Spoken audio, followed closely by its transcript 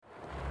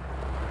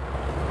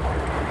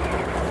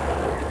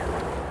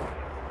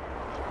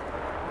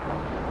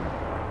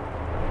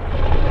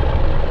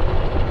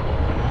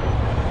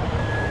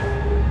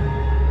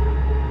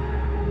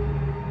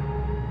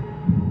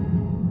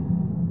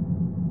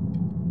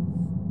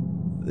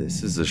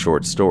This is a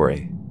short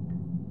story,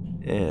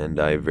 and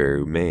I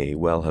very may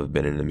well have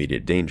been in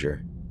immediate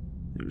danger.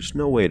 There's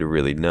no way to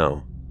really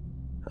know.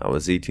 I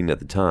was 18 at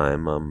the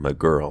time. I'm a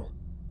girl.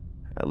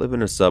 I live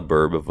in a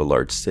suburb of a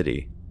large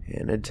city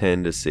and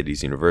attend a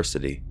city's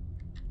university.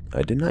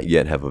 I did not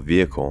yet have a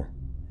vehicle,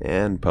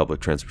 and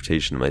public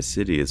transportation in my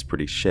city is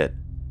pretty shit.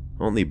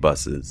 Only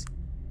buses.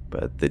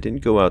 But they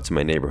didn't go out to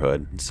my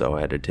neighborhood, so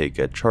I had to take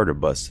a charter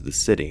bus to the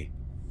city,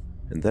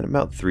 and then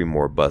about 3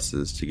 more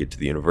buses to get to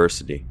the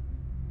university.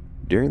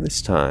 During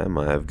this time,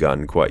 I have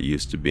gotten quite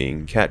used to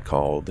being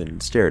catcalled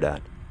and stared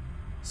at,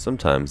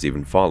 sometimes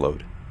even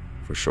followed,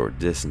 for short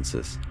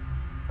distances.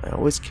 I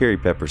always carry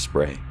pepper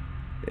spray,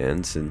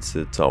 and since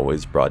it's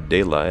always broad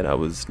daylight, I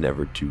was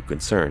never too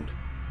concerned.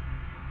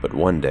 But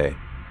one day,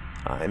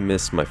 I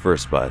missed my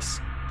first bus,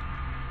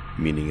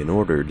 meaning in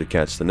order to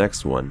catch the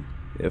next one,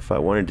 if I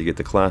wanted to get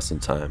to class in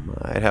time,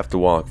 I'd have to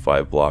walk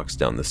 5 blocks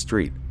down the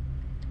street,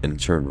 and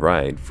turn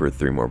right for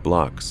 3 more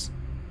blocks.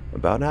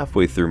 About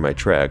halfway through my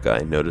trek, I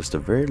noticed a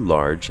very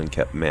large,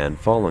 unkempt man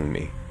following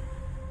me.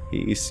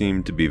 He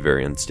seemed to be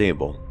very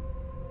unstable.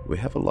 We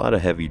have a lot of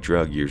heavy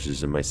drug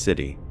users in my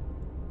city,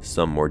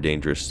 some more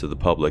dangerous to the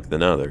public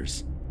than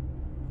others.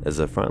 As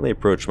I finally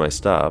approached my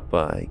stop,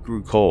 I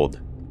grew cold,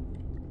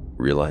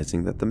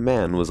 realizing that the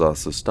man was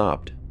also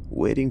stopped,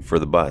 waiting for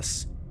the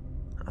bus.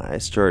 I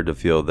started to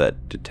feel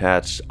that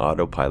detached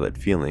autopilot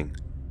feeling.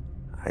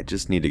 I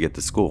just need to get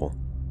to school,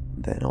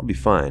 then I'll be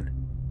fine,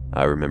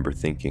 I remember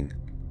thinking.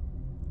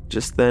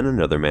 Just then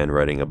another man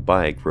riding a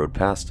bike rode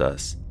past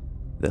us,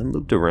 then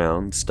looped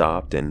around,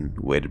 stopped, and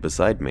waited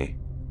beside me.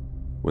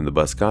 When the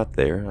bus got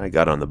there, I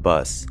got on the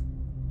bus.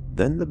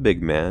 Then the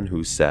big man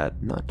who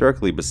sat not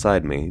directly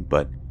beside me,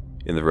 but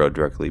in the row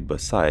directly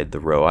beside the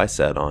row I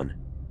sat on.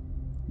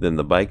 Then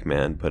the bike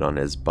man put on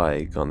his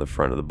bike on the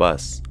front of the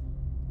bus,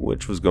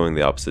 which was going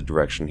the opposite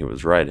direction he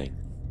was riding,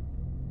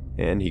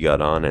 and he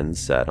got on and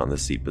sat on the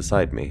seat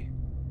beside me.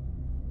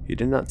 He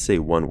did not say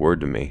one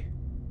word to me.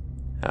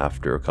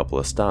 After a couple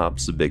of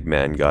stops, the big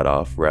man got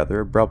off rather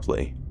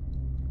abruptly,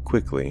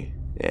 quickly,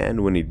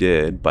 and when he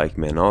did, bike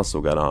man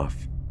also got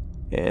off,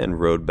 and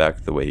rode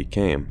back the way he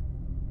came.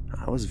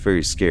 I was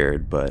very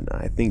scared, but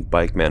I think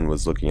bike man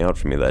was looking out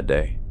for me that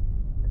day.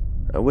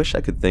 I wish I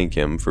could thank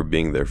him for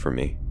being there for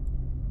me.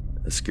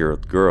 A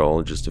scared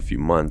girl just a few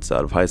months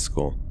out of high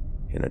school,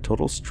 and a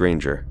total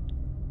stranger.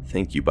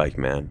 Thank you, bike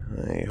man.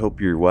 I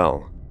hope you're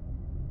well.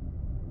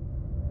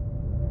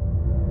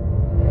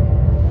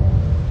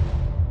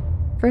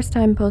 First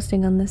time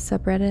posting on this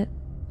subreddit.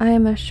 I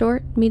am a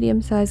short,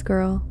 medium-sized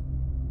girl.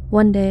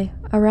 One day,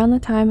 around the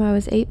time I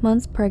was 8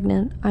 months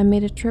pregnant, I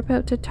made a trip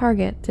out to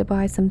Target to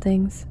buy some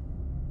things.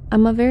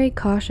 I'm a very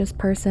cautious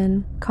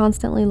person,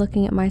 constantly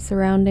looking at my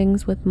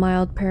surroundings with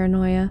mild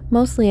paranoia,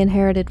 mostly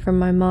inherited from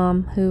my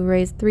mom, who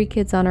raised 3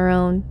 kids on her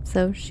own,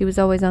 so she was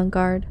always on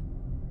guard.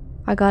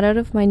 I got out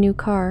of my new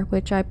car,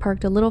 which I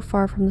parked a little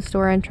far from the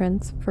store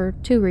entrance, for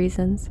 2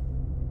 reasons.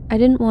 I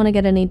didn't want to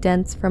get any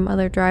dents from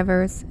other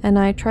drivers, and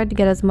I tried to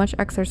get as much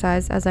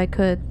exercise as I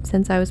could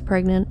since I was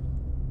pregnant.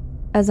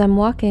 As I'm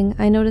walking,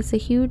 I notice a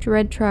huge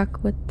red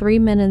truck with 3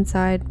 men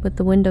inside with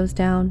the windows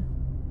down.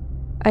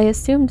 I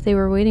assumed they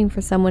were waiting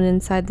for someone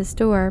inside the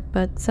store,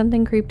 but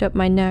something creeped up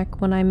my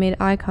neck when I made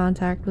eye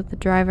contact with the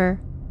driver.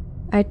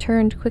 I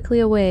turned quickly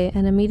away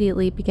and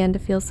immediately began to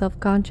feel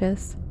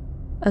self-conscious.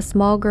 A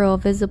small girl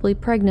visibly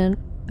pregnant,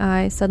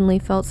 I suddenly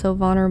felt so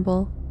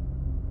vulnerable.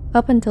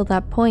 Up until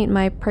that point,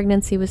 my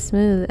pregnancy was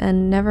smooth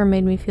and never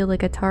made me feel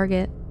like a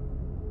target.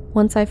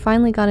 Once I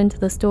finally got into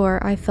the store,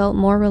 I felt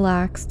more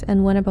relaxed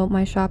and went about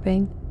my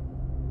shopping.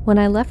 When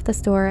I left the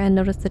store and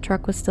noticed the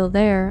truck was still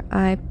there,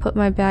 I put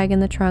my bag in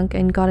the trunk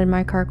and got in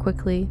my car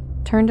quickly,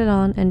 turned it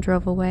on, and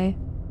drove away.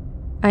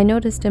 I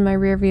noticed in my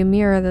rearview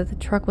mirror that the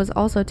truck was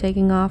also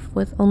taking off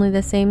with only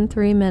the same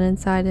 3 men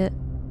inside it.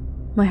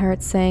 My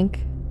heart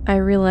sank. I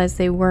realized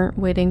they weren't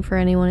waiting for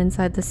anyone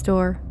inside the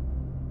store.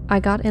 I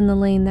got in the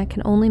lane that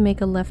can only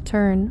make a left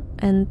turn,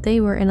 and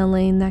they were in a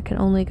lane that can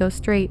only go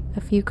straight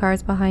a few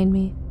cars behind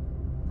me.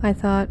 I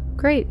thought,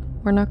 great,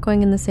 we're not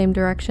going in the same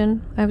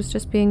direction. I was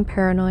just being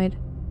paranoid.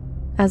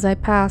 As I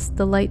passed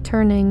the light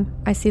turning,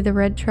 I see the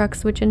red truck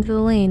switch into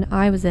the lane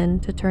I was in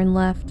to turn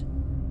left.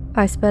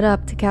 I sped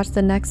up to catch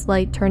the next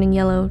light turning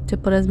yellow to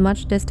put as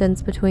much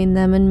distance between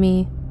them and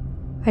me.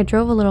 I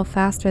drove a little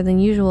faster than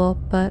usual,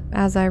 but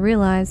as I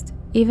realized,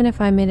 even if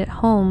I made it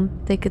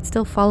home, they could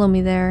still follow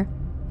me there,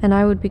 and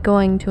I would be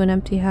going to an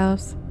empty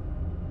house.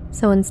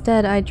 So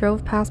instead, I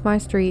drove past my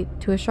street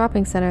to a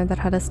shopping center that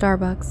had a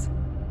Starbucks.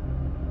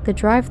 The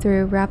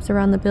drive-thru wraps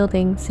around the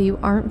building so you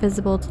aren't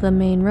visible to the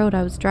main road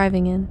I was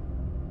driving in.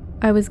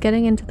 I was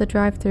getting into the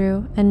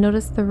drive-thru and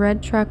noticed the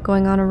red truck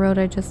going on a road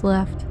I just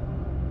left.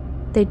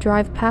 They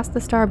drive past the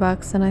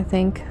Starbucks and I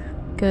think,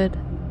 good.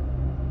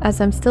 As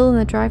I'm still in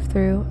the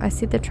drive-thru, I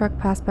see the truck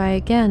pass by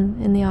again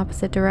in the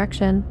opposite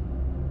direction,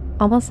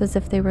 almost as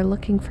if they were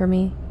looking for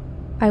me.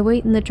 I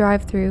wait in the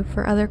drive-thru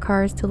for other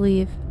cars to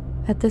leave.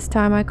 At this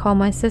time I call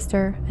my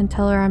sister and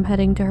tell her I'm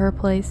heading to her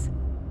place.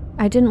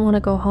 I didn't want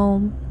to go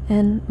home,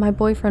 and my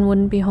boyfriend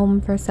wouldn't be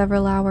home for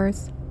several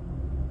hours.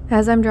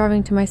 As I'm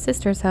driving to my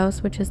sister's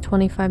house, which is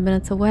 25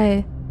 minutes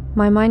away,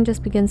 my mind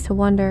just begins to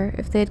wonder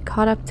if they had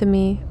caught up to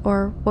me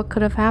or what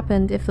could have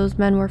happened if those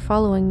men were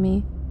following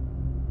me.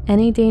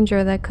 Any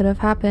danger that could have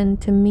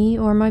happened to me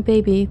or my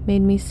baby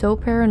made me so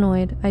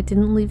paranoid I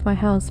didn't leave my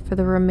house for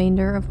the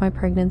remainder of my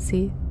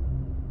pregnancy.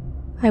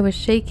 I was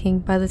shaking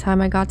by the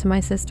time I got to my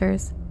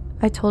sister's.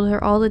 I told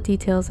her all the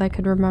details I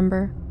could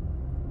remember.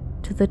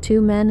 To the two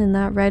men in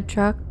that red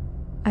truck,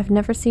 I've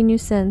never seen you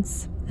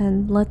since,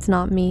 and let's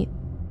not meet.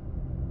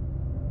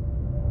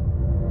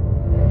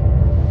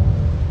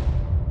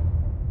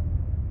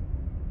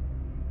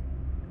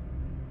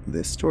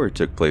 This story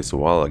took place a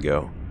while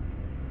ago,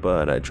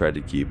 but I tried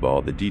to keep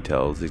all the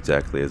details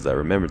exactly as I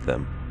remembered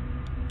them.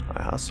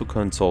 I also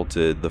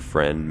consulted the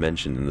friend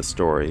mentioned in the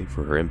story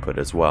for her input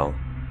as well.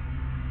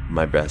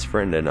 My best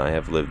friend and I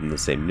have lived in the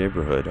same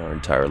neighborhood our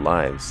entire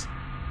lives.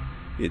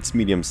 It's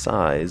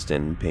medium-sized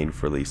and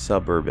painfully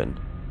suburban.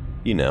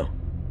 You know,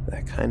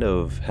 that kind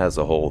of has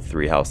a whole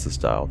three-houses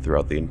style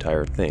throughout the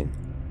entire thing.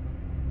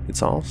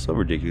 It's also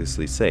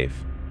ridiculously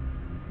safe.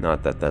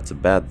 Not that that's a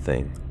bad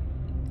thing.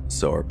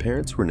 So our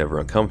parents were never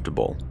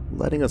uncomfortable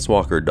letting us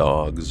walk our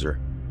dogs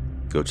or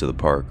go to the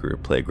park or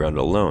playground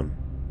alone.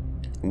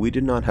 We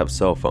did not have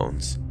cell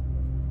phones.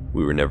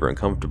 We were never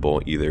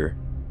uncomfortable either,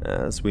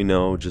 as we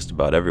know just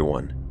about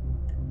everyone.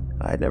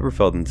 I had never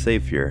felt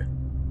unsafe here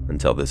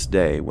until this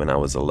day when I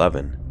was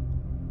 11.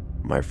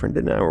 My friend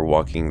and I were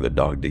walking the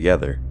dog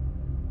together.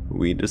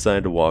 We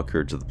decided to walk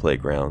her to the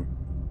playground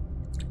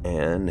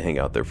and hang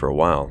out there for a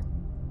while.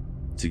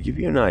 To give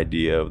you an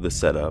idea of the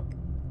setup,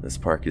 this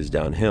park is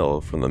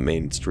downhill from the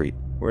main street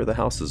where the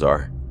houses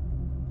are.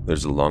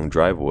 There's a long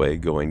driveway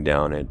going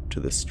down into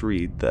the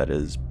street that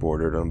is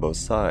bordered on both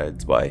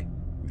sides by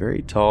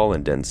very tall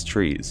and dense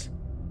trees.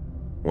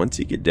 Once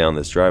you get down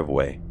this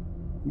driveway,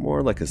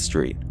 more like a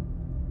street,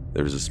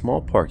 there's a small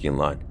parking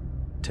lot,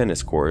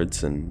 tennis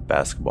courts and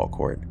basketball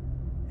court,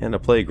 and a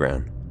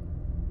playground.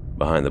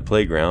 Behind the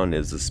playground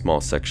is a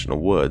small section of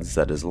woods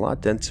that is a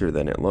lot denser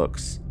than it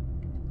looks.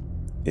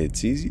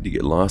 It's easy to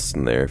get lost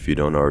in there if you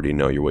don't already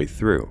know your way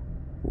through,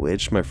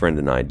 which my friend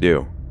and I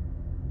do.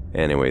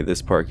 Anyway,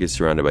 this park is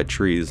surrounded by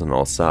trees on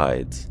all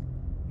sides,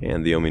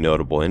 and the only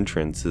notable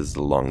entrance is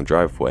the long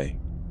driveway,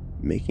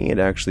 making it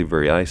actually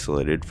very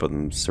isolated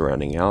from the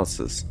surrounding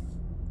houses.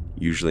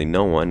 Usually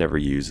no one ever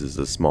uses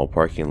this small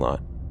parking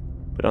lot,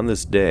 but on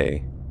this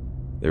day,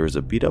 there was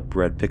a beat-up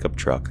red pickup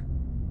truck.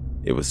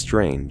 It was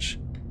strange,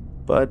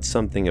 but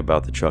something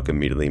about the truck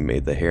immediately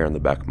made the hair on the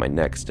back of my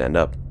neck stand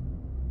up.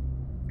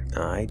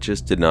 I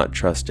just did not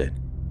trust it.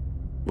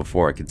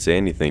 Before I could say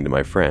anything to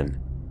my friend,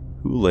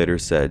 who later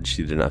said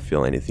she did not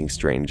feel anything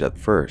strange at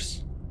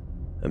first,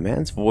 a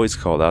man's voice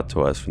called out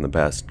to us from the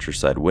passenger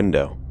side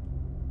window.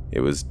 It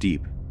was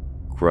deep,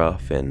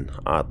 gruff, and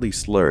oddly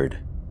slurred.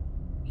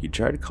 He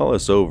tried to call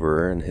us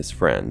over, and his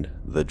friend,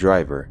 the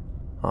driver,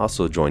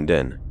 also joined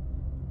in.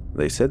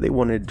 They said they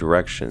wanted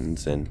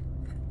directions, and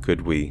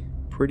could we,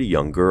 pretty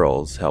young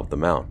girls, help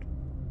them out.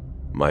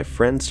 My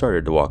friend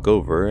started to walk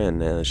over,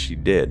 and as she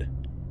did,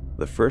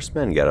 the first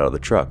man got out of the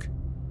truck.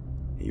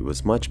 He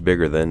was much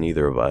bigger than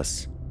either of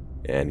us,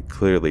 and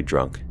clearly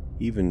drunk,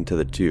 even to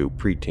the two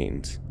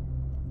preteens.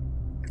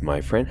 My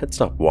friend had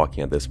stopped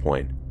walking at this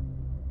point,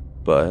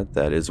 but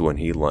that is when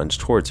he lunged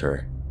towards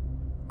her,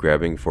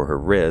 grabbing for her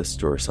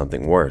wrist or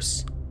something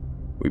worse.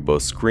 We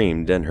both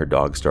screamed and her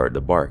dog started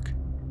to bark,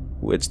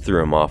 which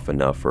threw him off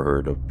enough for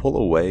her to pull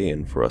away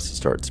and for us to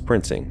start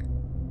sprinting.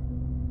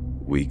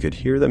 We could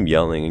hear them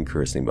yelling and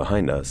cursing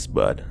behind us,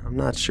 but I'm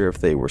not sure if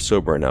they were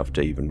sober enough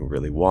to even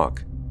really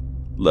walk,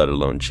 let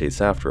alone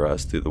chase after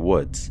us through the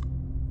woods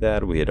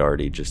that we had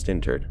already just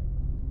entered.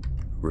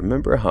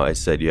 Remember how I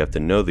said you have to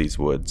know these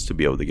woods to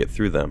be able to get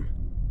through them?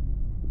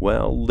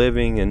 Well,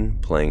 living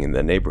and playing in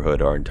the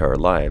neighborhood our entire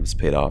lives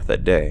paid off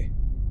that day,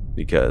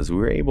 because we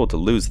were able to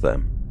lose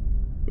them.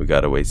 We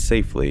got away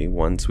safely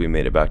once we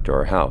made it back to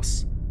our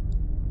house.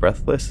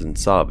 Breathless and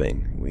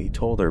sobbing, we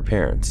told our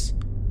parents.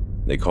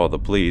 They called the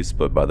police,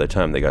 but by the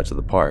time they got to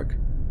the park,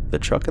 the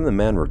truck and the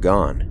man were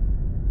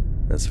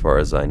gone. As far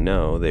as I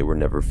know, they were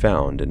never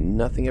found and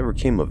nothing ever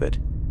came of it.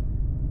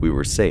 We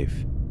were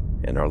safe,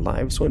 and our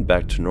lives went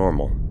back to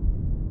normal.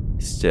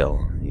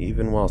 Still,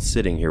 even while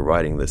sitting here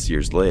writing this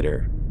years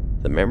later,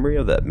 the memory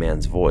of that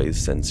man's voice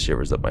sends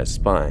shivers up my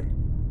spine.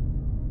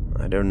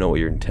 I don't know what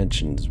your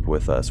intentions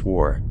with us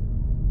were,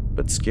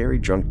 but scary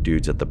drunk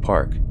dudes at the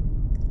park,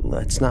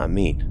 let's not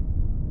meet.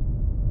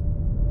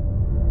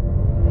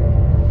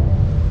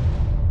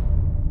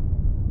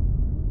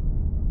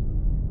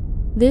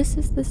 This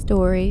is the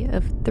story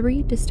of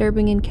 3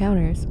 disturbing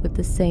encounters with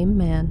the same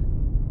man.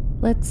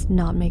 Let's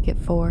not make it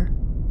 4.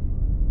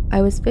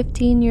 I was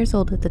 15 years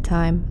old at the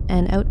time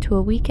and out to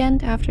a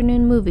weekend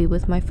afternoon movie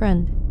with my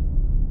friend.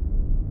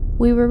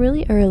 We were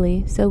really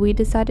early, so we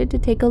decided to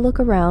take a look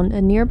around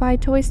a nearby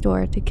toy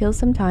store to kill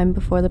some time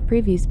before the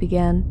previews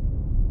began.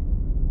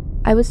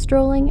 I was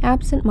strolling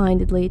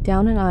absent-mindedly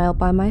down an aisle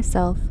by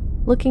myself,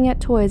 looking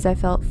at toys I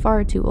felt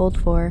far too old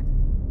for,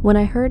 when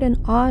I heard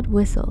an odd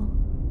whistle.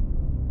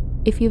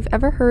 If you've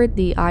ever heard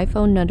the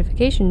iPhone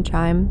notification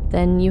chime,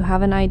 then you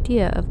have an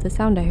idea of the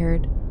sound I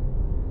heard.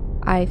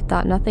 I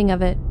thought nothing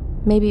of it,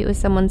 maybe it was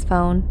someone's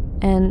phone,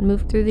 and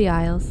moved through the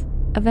aisles,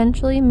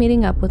 eventually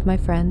meeting up with my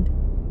friend.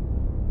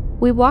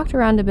 We walked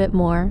around a bit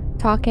more,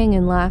 talking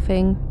and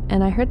laughing,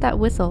 and I heard that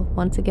whistle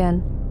once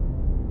again.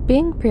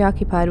 Being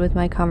preoccupied with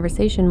my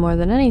conversation more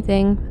than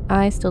anything,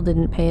 I still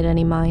didn't pay it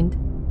any mind.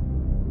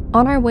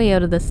 On our way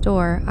out of the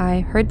store, I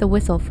heard the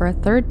whistle for a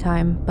third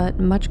time, but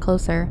much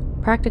closer,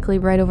 practically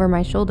right over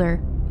my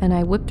shoulder, and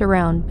I whipped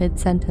around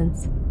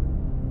mid-sentence.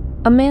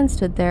 A man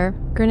stood there,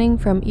 grinning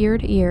from ear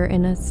to ear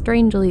in a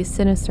strangely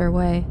sinister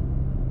way.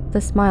 The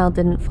smile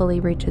didn't fully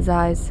reach his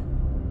eyes.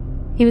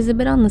 He was a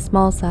bit on the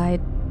small side,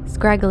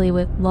 scraggly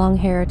with long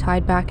hair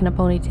tied back in a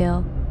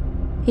ponytail.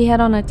 He had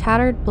on a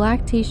tattered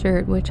black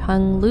t-shirt which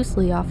hung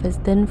loosely off his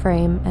thin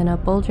frame and a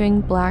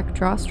bulging black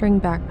drawstring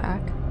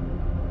backpack.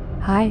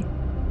 "Hi,"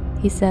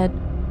 he said,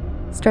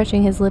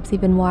 stretching his lips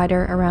even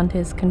wider around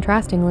his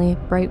contrastingly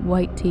bright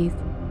white teeth.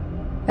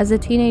 As a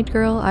teenage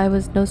girl, I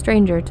was no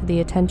stranger to the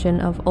attention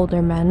of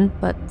older men,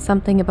 but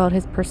something about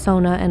his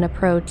persona and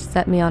approach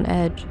set me on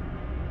edge.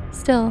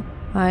 Still,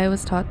 I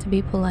was taught to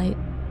be polite.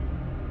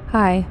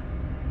 "Hi,"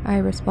 I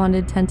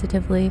responded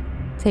tentatively,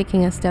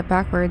 taking a step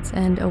backwards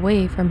and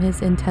away from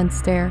his intense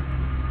stare.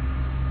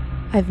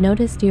 "I've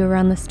noticed you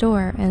around the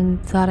store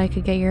and thought I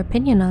could get your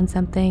opinion on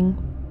something."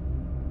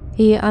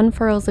 He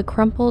unfurls a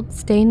crumpled,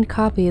 stained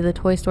copy of the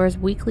toy store's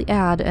weekly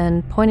ad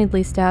and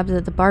pointedly stabs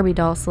at the Barbie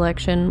doll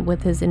selection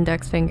with his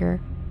index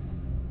finger.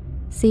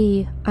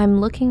 "See,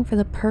 I'm looking for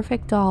the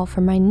perfect doll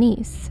for my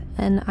niece,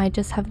 and I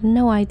just have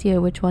no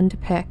idea which one to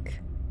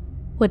pick.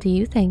 What do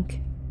you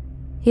think?"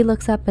 He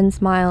looks up and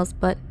smiles,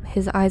 but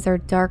his eyes are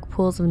dark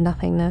pools of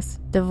nothingness,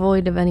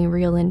 devoid of any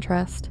real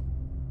interest.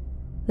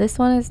 "This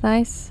one is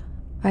nice,"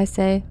 I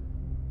say,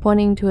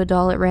 pointing to a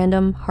doll at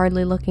random,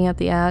 hardly looking at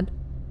the ad.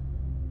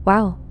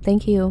 "Wow,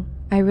 thank you.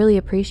 I really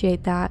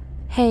appreciate that.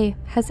 Hey,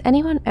 has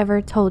anyone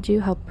ever told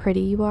you how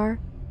pretty you are?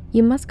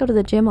 You must go to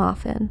the gym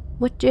often.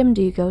 What gym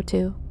do you go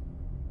to?"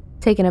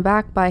 Taken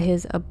aback by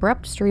his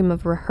abrupt stream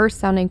of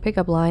rehearsed-sounding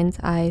pickup lines,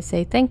 I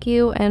say thank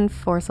you and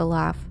force a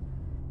laugh.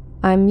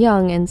 I'm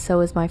young and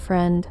so is my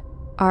friend.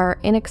 Our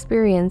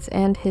inexperience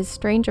and his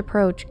strange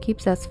approach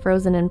keeps us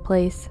frozen in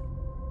place.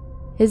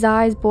 His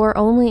eyes bore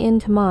only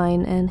into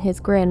mine, and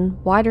his grin,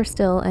 wider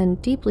still and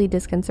deeply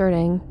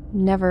disconcerting,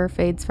 never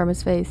fades from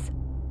his face.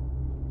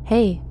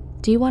 "Hey,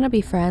 do you want to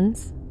be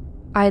friends?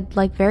 I'd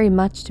like very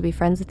much to be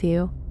friends with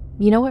you.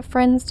 You know what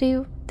friends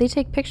do? They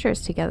take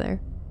pictures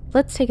together.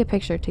 Let's take a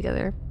picture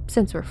together,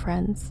 since we're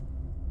friends."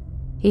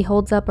 He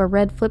holds up a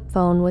red flip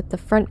phone with the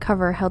front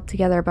cover held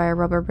together by a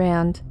rubber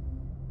band.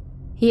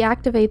 He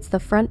activates the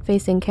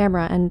front-facing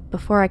camera, and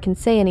before I can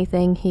say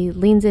anything, he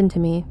leans into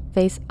me,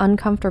 face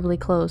uncomfortably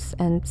close,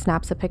 and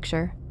snaps a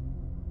picture.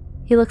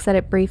 He looks at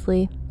it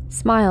briefly,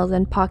 smiles,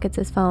 and pockets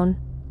his phone.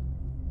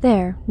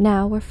 "There,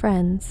 now we're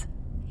friends,"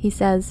 he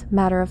says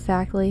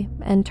matter-of-factly,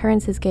 and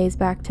turns his gaze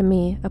back to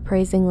me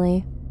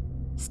appraisingly.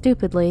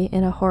 Stupidly,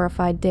 in a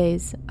horrified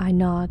daze, I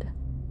nod.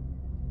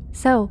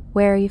 "So,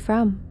 where are you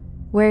from?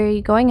 Where are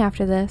you going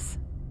after this?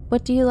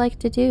 What do you like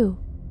to do?"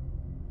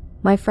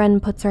 My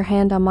friend puts her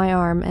hand on my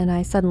arm, and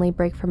I suddenly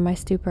break from my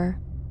stupor.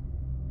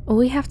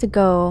 "We have to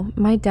go.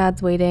 My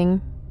dad's waiting,"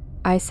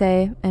 I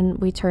say, and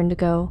we turn to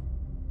go.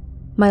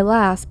 My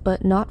last,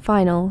 but not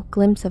final,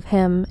 glimpse of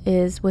him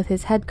is with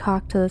his head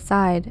cocked to the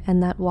side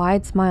and that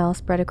wide smile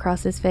spread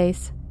across his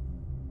face.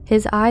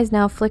 His eyes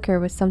now flicker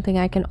with something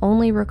I can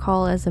only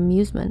recall as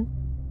amusement.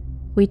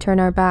 We turn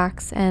our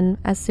backs, and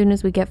as soon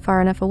as we get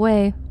far enough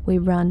away, we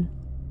run.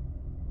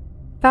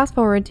 Fast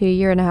forward to a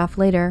year and a half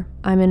later,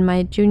 I'm in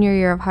my junior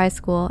year of high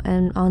school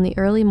and on the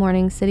early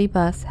morning city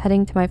bus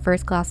heading to my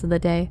first class of the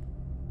day.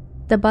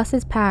 The bus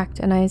is packed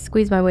and I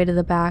squeeze my way to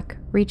the back,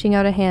 reaching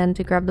out a hand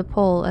to grab the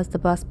pole as the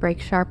bus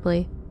brakes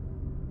sharply.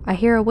 I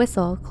hear a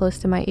whistle close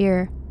to my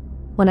ear.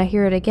 When I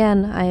hear it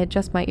again, I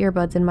adjust my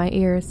earbuds in my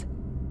ears.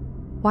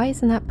 Why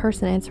isn't that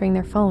person answering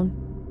their phone?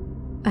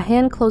 A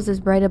hand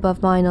closes right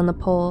above mine on the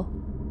pole.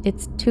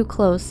 It's too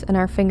close and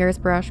our fingers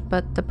brush,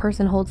 but the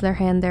person holds their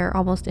hand there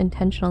almost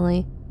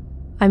intentionally.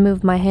 I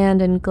move my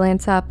hand and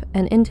glance up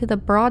and into the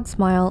broad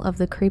smile of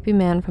the creepy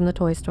man from the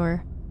toy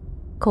store.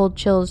 Cold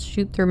chills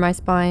shoot through my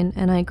spine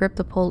and I grip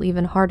the pole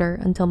even harder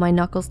until my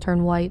knuckles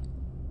turn white.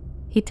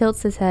 He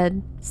tilts his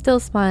head, still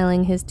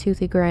smiling his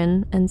toothy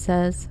grin, and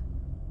says,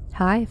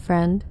 "Hi,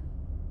 friend."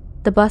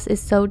 The bus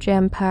is so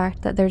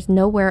jam-packed that there's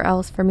nowhere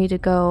else for me to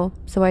go,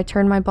 so I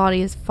turn my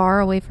body as far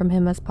away from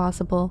him as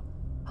possible,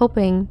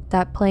 hoping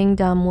that playing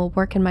dumb will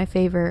work in my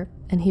favor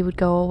and he would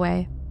go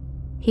away.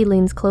 He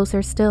leans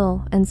closer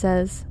still and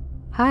says,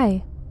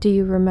 "Hi, do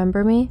you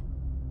remember me?"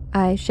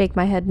 I shake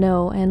my head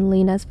no and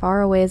lean as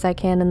far away as I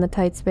can in the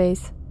tight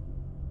space.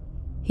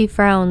 He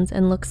frowns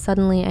and looks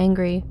suddenly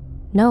angry.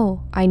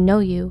 "No, I know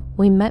you.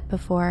 We met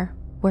before.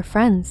 We're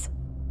friends."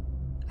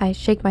 I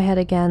shake my head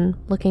again,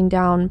 looking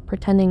down,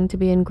 pretending to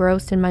be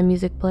engrossed in my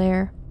music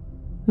player.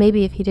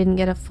 Maybe if he didn't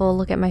get a full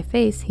look at my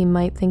face, he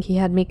might think he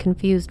had me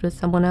confused with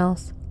someone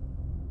else.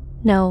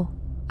 "No,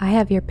 I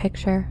have your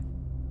picture,"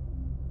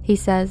 he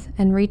says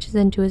and reaches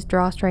into his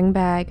drawstring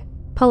bag,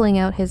 pulling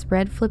out his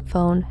red flip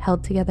phone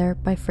held together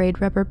by frayed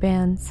rubber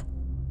bands.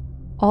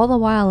 All the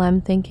while I'm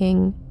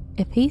thinking,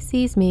 if he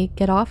sees me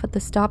get off at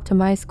the stop to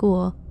my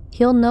school,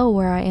 he'll know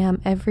where I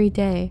am every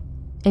day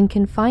and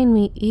can find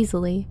me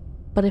easily,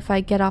 but if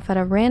I get off at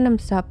a random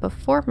stop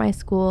before my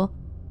school,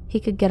 he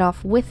could get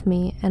off with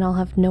me and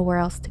I'll have nowhere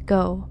else to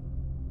go.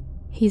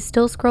 He's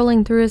still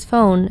scrolling through his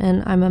phone,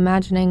 and I'm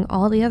imagining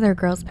all the other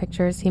girls'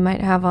 pictures he might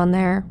have on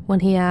there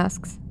when he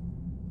asks,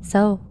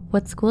 "So,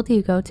 what school do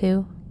you go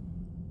to?"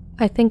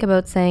 I think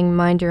about saying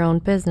mind your own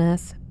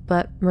business,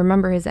 but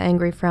remember his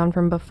angry frown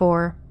from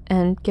before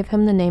and give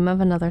him the name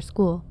of another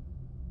school.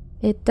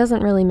 It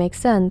doesn't really make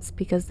sense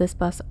because this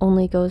bus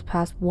only goes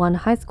past one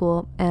high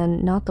school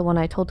and not the one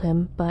I told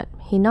him, but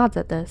he nods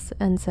at this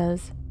and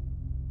says,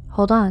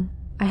 "Hold on,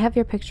 I have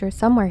your picture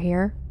somewhere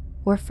here.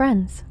 We're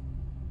friends."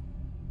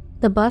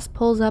 The bus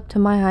pulls up to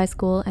my high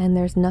school and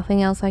there's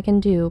nothing else I can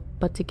do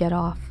but to get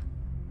off.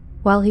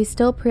 While he's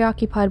still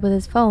preoccupied with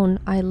his phone,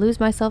 I lose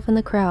myself in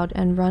the crowd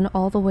and run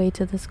all the way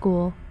to the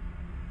school.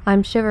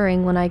 I'm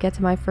shivering when I get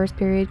to my first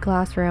period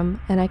classroom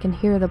and I can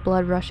hear the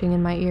blood rushing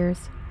in my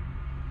ears.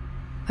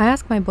 I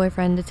ask my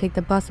boyfriend to take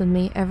the bus with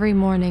me every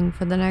morning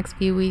for the next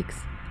few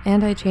weeks,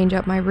 and I change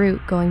up my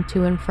route going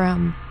to and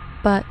from,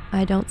 but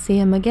I don't see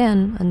him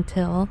again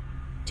until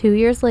 2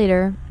 years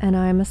later, and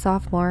I am a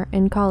sophomore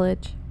in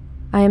college.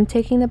 I am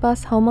taking the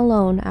bus home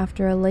alone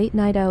after a late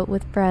night out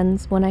with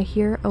friends when I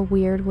hear a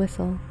weird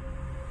whistle.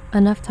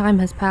 Enough time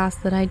has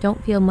passed that I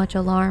don't feel much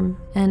alarm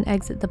and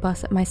exit the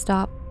bus at my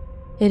stop.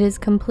 It is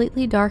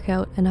completely dark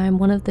out and I am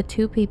one of the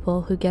 2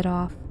 people who get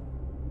off.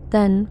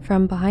 Then,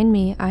 from behind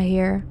me, I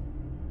hear,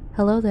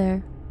 "Hello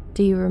there,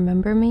 do you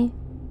remember me?"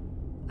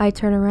 I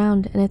turn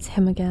around and it's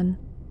him again.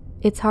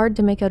 It's hard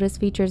to make out his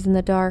features in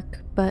the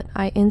dark, but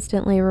I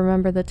instantly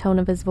remember the tone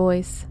of his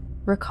voice,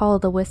 recall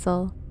the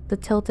whistle, the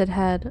tilted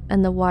head,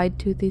 and the wide,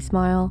 toothy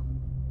smile.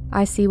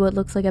 I see what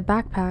looks like a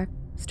backpack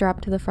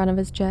strapped to the front of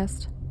his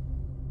chest.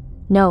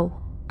 "No,"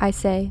 I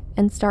say,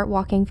 and start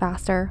walking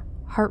faster,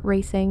 heart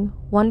racing,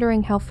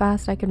 wondering how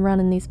fast I can run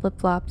in these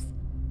flip-flops.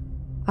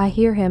 I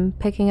hear him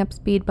picking up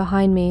speed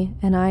behind me,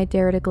 and I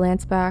dare to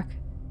glance back.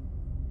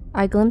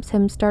 I glimpse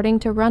him starting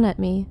to run at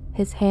me,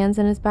 his hands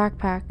in his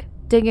backpack,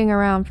 digging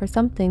around for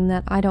something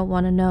that I don't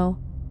want to know.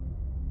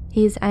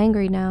 He is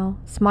angry now,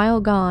 smile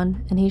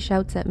gone, and he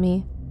shouts at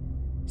me,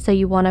 "So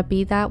you want to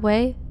be that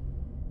way?"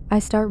 I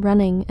start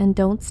running and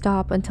don't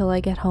stop until I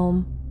get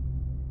home.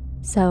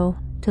 So,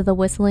 to the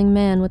whistling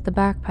man with the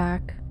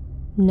backpack,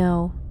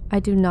 no, I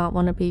do not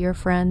want to be your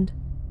friend.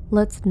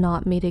 Let's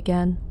not meet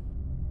again.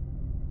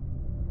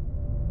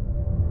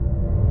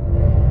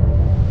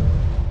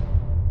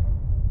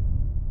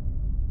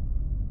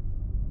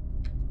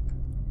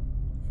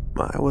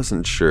 I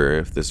wasn't sure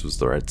if this was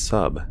the right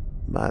sub,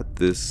 but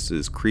this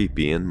is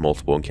creepy in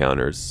multiple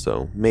encounters,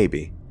 so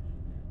maybe.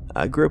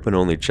 I grew up an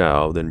only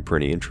child and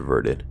pretty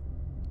introverted,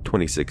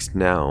 26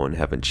 now and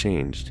haven't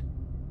changed,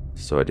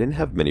 so I didn't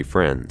have many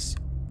friends.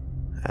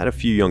 I had a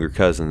few younger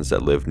cousins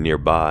that lived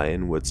nearby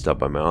and would stop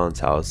by my aunt's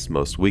house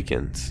most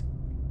weekends.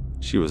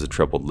 She was a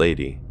troubled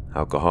lady,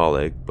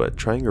 alcoholic, but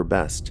trying her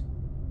best.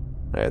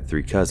 I had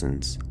 3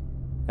 cousins,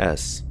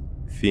 S,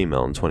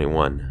 female and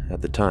 21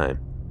 at the time,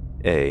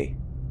 A,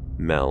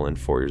 male and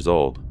 4 years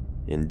old,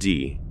 and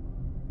D,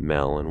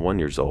 male and 1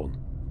 year old.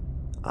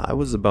 I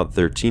was about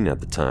 13 at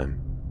the time.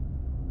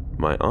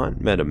 My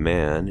aunt met a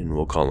man, and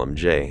we'll call him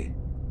J.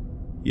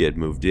 He had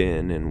moved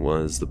in and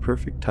was the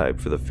perfect type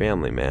for the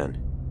family man.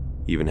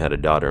 He even had a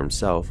daughter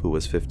himself who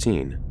was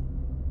 15.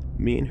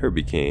 Me and her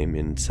became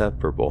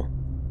inseparable.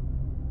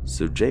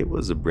 So Jay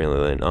was a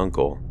brilliant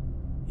uncle.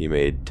 He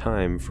made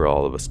time for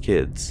all of us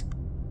kids.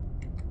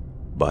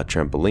 Bought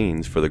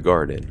trampolines for the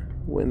garden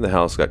when the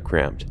house got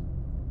cramped.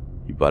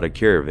 He bought a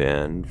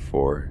caravan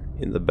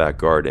in the back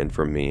garden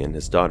for me and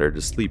his daughter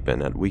to sleep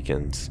in at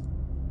weekends.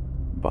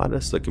 Bought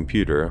us a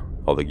computer,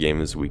 all the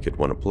games we could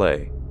want to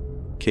play,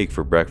 cake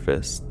for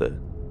breakfast, the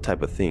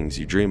type of things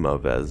you dream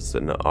of as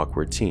an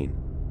awkward teen.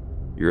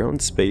 Your own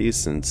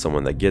space and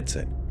someone that gets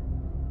it.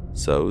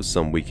 So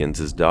some weekends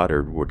his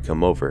daughter would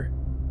come over,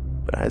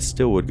 but I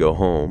still would go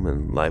home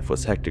and life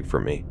was hectic for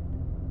me,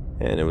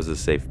 and it was a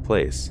safe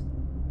place.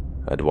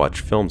 I'd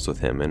watch films with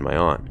him and my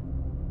aunt.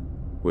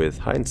 With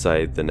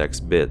hindsight, the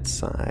next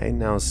bits I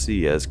now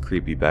see as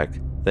creepy. Back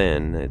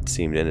then, it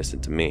seemed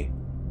innocent to me.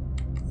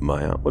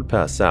 My aunt would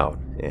pass out,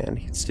 and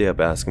he'd stay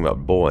up asking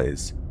about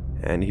boys,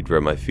 and he'd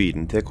rub my feet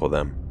and tickle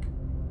them.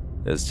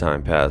 As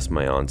time passed,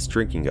 my aunt's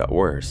drinking got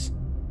worse,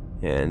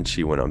 and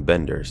she went on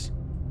benders.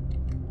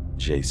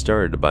 Jay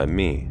started to buy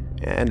me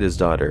and his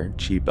daughter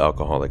cheap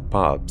alcoholic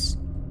pops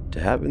to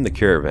have in the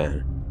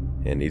caravan,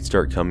 and he'd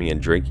start coming and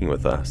drinking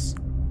with us.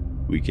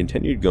 We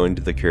continued going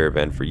to the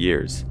caravan for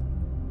years.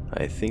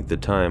 I think the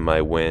time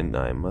I went,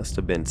 I must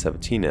have been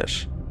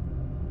 17-ish.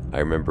 I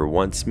remember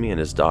once me and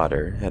his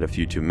daughter had a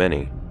few too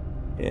many,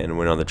 and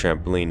went on the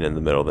trampoline in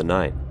the middle of the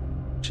night.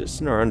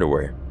 just in our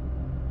underwear,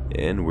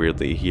 and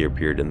weirdly he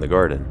appeared in the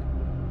garden.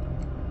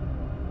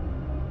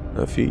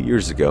 A few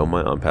years ago,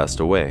 my aunt passed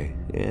away,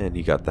 and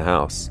he got the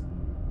house.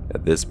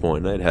 At this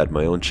point, I'd had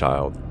my own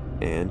child,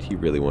 and he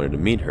really wanted to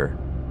meet her.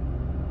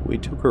 We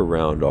took her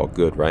around all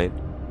good, right?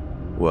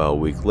 Well, a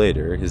week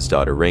later, his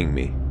daughter rang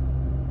me.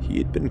 He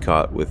had been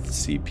caught with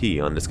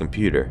CP on his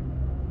computer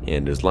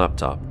and his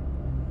laptop.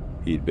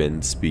 He'd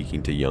been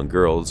speaking to young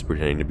girls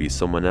pretending to be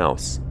someone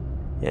else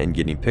and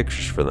getting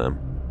pictures for them.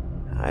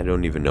 I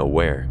don't even know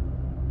where.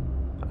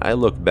 I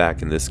look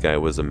back and this guy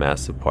was a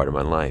massive part of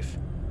my life.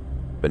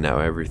 But now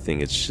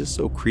everything is just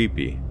so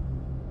creepy.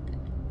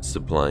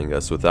 Supplying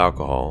us with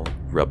alcohol,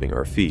 rubbing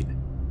our feet,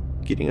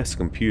 getting us a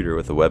computer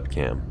with a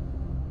webcam.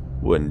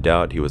 Wouldn't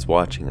doubt he was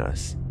watching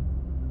us,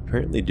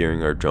 apparently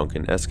during our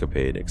drunken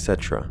escapade,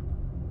 etc.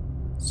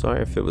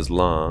 Sorry if it was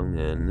long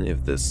and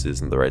if this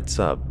isn't the right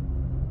sub.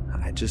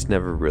 I just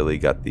never really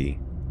got the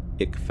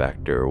ick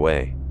factor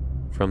away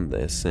from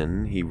this,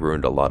 and he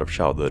ruined a lot of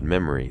childhood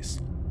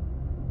memories.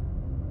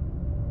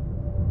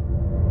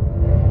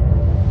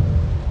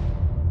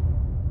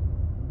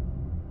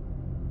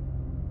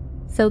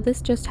 So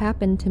this just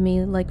happened to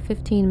me like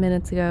 15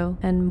 minutes ago,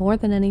 and more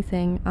than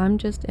anything, I'm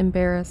just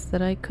embarrassed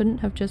that I couldn't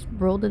have just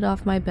rolled it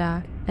off my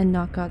back and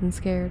not gotten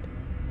scared.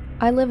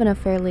 I live in a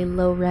fairly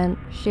low-rent,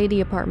 shady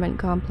apartment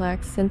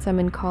complex since I'm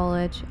in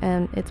college,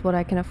 and it's what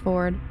I can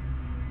afford.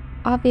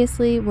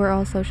 Obviously, we're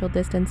all social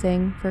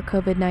distancing for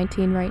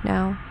COVID-19 right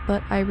now,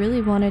 but I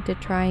really wanted to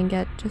try and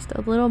get just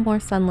a little more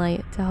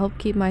sunlight to help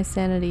keep my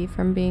sanity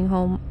from being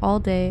home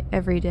all day,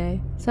 every day.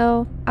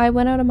 So I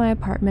went out of my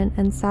apartment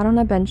and sat on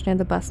a bench near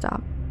the bus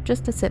stop,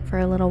 just to sit for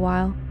a little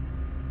while.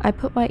 I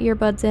put my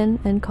earbuds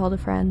in and called a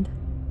friend.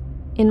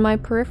 In my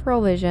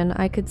peripheral vision,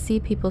 I could see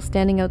people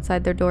standing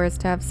outside their doors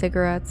to have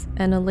cigarettes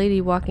and a lady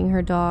walking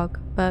her dog,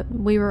 but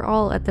we were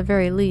all at the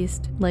very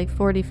least like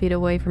 40 feet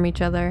away from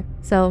each other,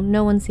 so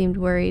no one seemed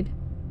worried.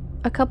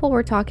 A couple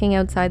were talking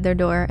outside their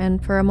door,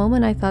 and for a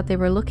moment I thought they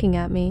were looking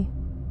at me.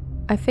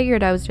 I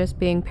figured I was just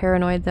being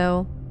paranoid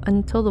though,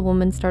 until the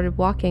woman started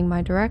walking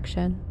my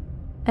direction.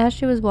 As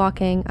she was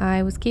walking,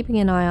 I was keeping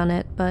an eye on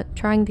it, but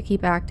trying to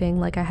keep acting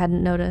like I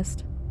hadn't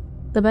noticed.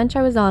 The bench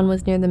I was on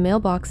was near the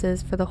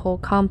mailboxes for the whole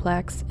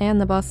complex and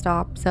the bus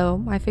stop,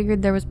 so I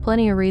figured there was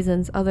plenty of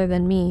reasons other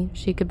than me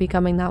she could be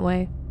coming that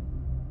way.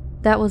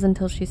 That was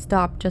until she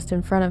stopped just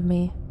in front of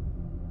me.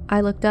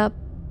 I looked up,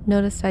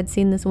 noticed I'd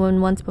seen this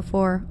woman once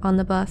before on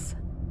the bus.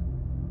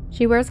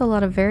 She wears a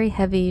lot of very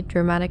heavy,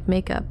 dramatic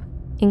makeup,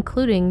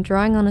 including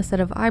drawing on a set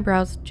of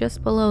eyebrows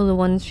just below the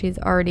ones she's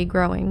already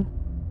growing.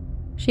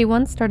 She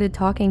once started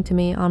talking to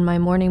me on my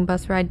morning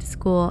bus ride to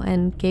school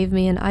and gave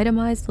me an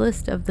itemized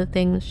list of the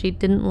things she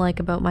didn't like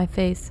about my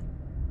face.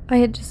 I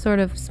had just sort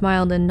of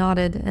smiled and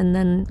nodded and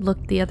then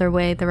looked the other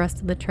way the rest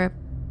of the trip.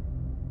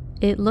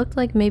 It looked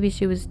like maybe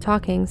she was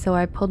talking, so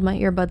I pulled my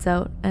earbuds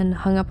out and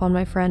hung up on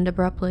my friend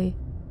abruptly.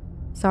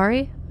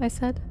 "Sorry?" I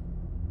said.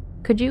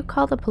 "Could you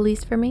call the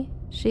police for me?"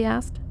 she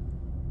asked.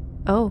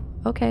 "Oh,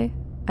 okay,"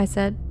 I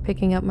said,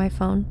 picking up my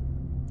phone.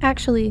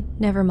 "Actually,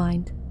 never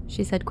mind,"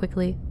 she said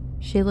quickly.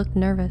 She looked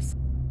nervous.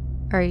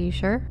 "Are you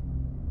sure?"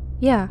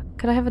 "Yeah,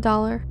 could I have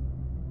 $1?"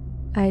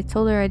 I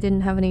told her I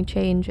didn't have any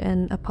change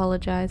and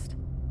apologized.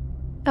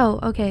 "Oh,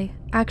 okay.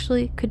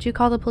 Actually, could you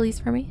call the police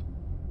for me?"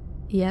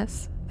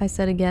 "Yes," I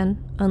said again,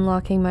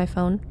 unlocking my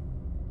phone.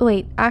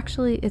 "Wait,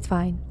 actually, it's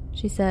fine,"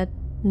 she said,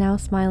 now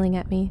smiling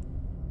at me.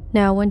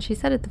 Now, when she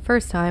said it the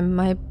first time,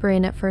 my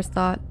brain at first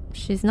thought,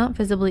 she's not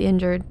visibly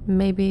injured,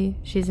 maybe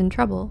she's in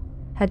trouble.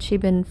 Had she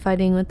been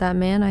fighting with that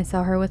man I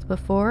saw her with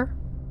before?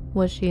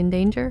 Was she in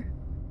danger?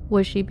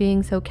 Was she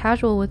being so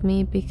casual with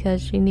me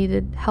because she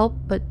needed help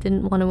but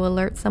didn't want to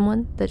alert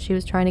someone that she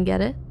was trying to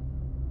get it?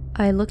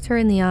 I looked her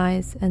in the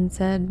eyes and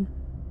said,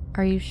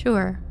 "Are you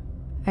sure?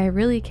 I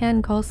really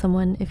can call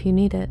someone if you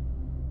need it."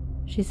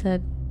 She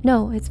said,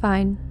 "No, it's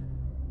fine."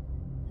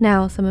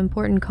 Now, some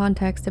important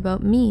context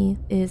about me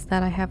is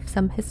that I have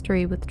some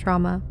history with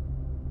trauma.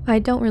 I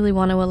don't really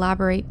want to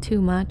elaborate too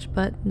much,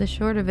 but the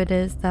short of it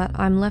is that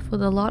I'm left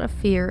with a lot of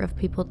fear of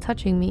people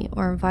touching me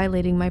or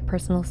violating my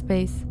personal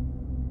space.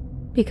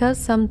 Because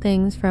some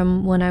things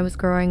from when I was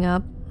growing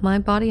up, my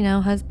body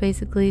now has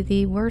basically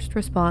the worst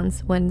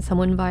response when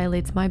someone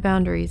violates my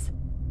boundaries,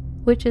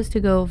 which is to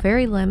go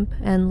very limp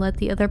and let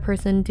the other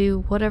person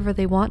do whatever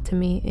they want to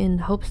me in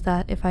hopes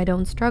that if I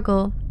don't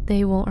struggle,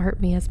 they won't hurt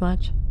me as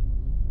much.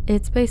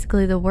 It's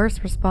basically the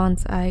worst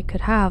response I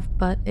could have,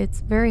 but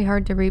it's very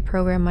hard to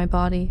reprogram my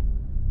body.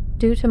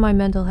 Due to my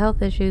mental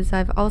health issues,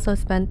 I've also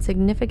spent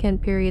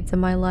significant periods of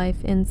my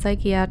life in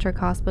psychiatric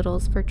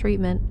hospitals for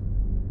treatment.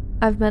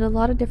 I've met a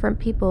lot of different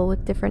people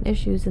with different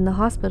issues in the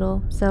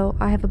hospital, so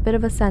I have a bit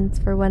of a sense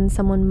for when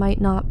someone might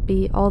not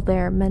be all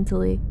there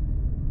mentally.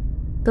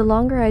 The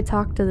longer I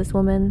talked to this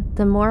woman,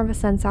 the more of a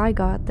sense I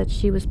got that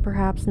she was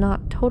perhaps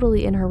not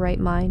totally in her right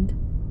mind.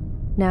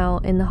 Now,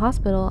 in the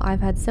hospital,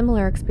 I've had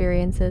similar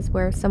experiences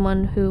where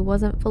someone who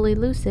wasn't fully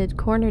lucid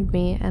cornered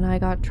me and I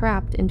got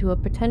trapped into a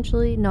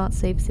potentially not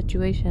safe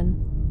situation.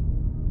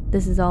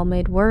 This is all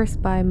made worse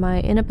by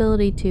my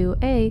inability to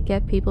A.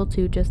 get people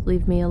to just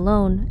leave me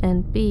alone,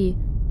 and B.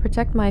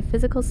 protect my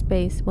physical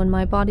space when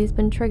my body's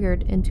been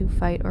triggered into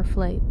fight or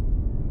flight.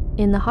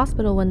 In the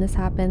hospital when this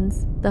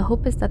happens, the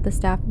hope is that the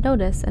staff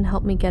notice and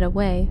help me get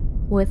away,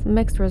 with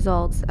mixed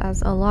results,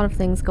 as a lot of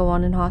things go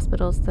on in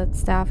hospitals that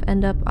staff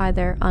end up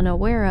either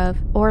unaware of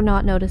or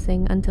not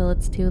noticing until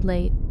it's too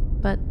late,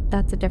 but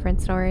that's a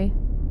different story.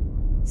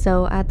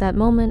 So at that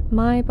moment,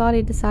 my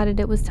body decided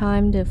it was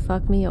time to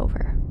fuck me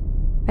over.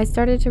 I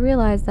started to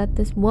realize that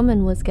this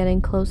woman was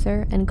getting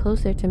closer and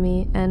closer to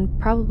me and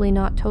probably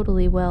not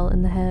totally well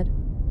in the head.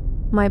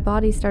 My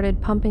body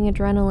started pumping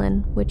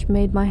adrenaline, which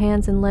made my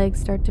hands and legs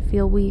start to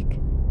feel weak.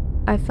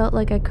 I felt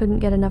like I couldn't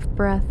get enough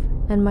breath,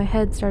 and my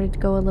head started to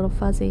go a little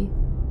fuzzy.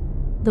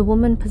 The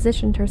woman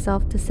positioned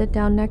herself to sit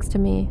down next to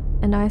me,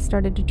 and I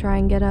started to try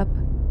and get up.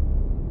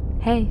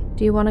 "Hey,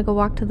 do you want to go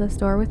walk to the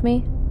store with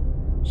me?"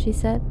 she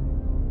said.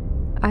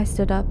 I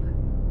stood up.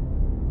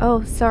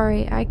 "Oh,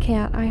 sorry, I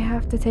can't. I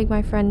have to take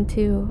my friend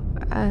to,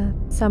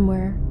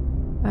 somewhere."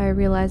 I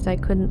realized I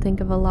couldn't think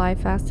of a lie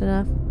fast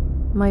enough.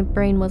 My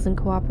brain wasn't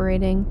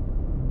cooperating.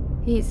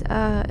 "He's,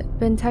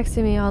 been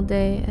texting me all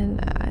day,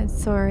 and I'm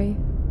sorry."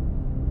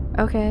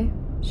 "Okay,"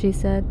 she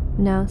said,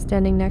 now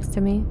standing next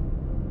to me.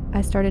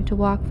 I started to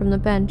walk from the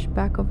bench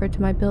back over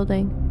to my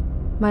building.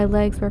 My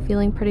legs were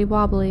feeling pretty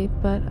wobbly,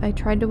 but I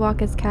tried to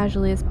walk as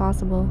casually as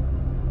possible.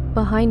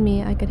 Behind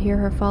me, I could hear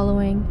her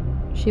following.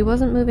 She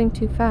wasn't moving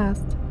too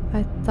fast.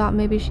 I thought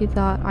maybe she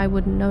thought I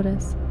wouldn't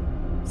notice.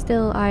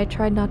 Still, I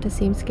tried not to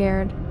seem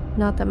scared,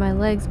 not that my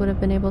legs would have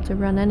been able to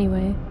run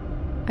anyway.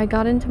 I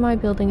got into my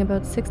building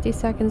about 60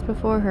 seconds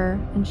before her,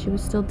 and she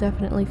was still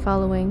definitely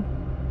following.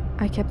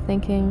 I kept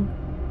thinking,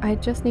 I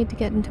just need to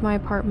get into my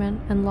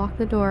apartment and lock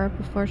the door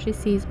before she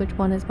sees which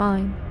one is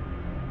mine.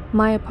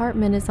 My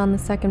apartment is on the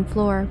second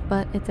floor,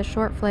 but it's a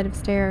short flight of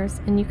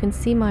stairs, and you can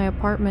see my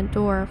apartment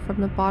door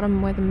from the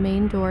bottom where the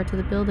main door to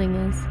the building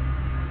is.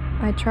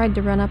 I tried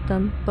to run up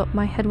them, but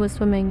my head was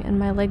swimming and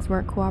my legs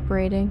weren't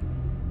cooperating.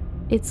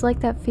 It's like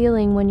that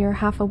feeling when you're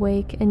half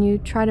awake and you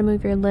try to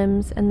move your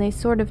limbs and they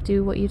sort of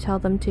do what you tell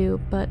them to,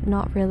 but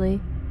not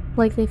really.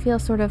 Like they feel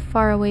sort of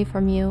far away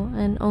from you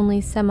and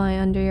only semi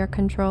under your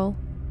control.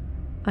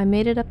 I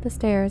made it up the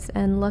stairs,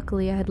 and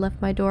luckily I had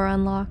left my door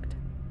unlocked.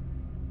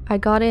 I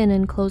got in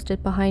and closed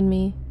it behind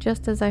me,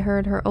 just as I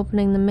heard her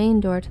opening the main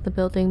door to the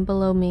building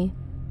below me.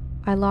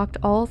 I locked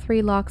all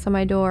 3 locks on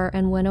my door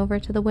and went over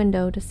to the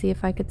window to see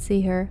if I could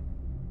see her.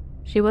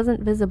 She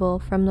wasn't visible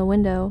from the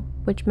window,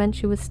 which meant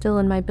she was still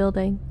in my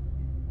building.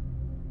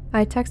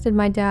 I texted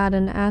my dad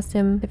and asked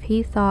him if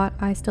he thought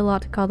I still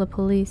ought to call the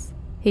police.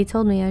 He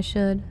told me I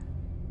should.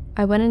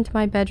 I went into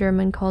my bedroom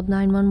and called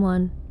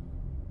 911.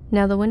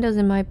 Now the windows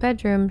in my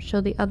bedroom show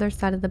the other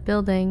side of the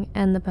building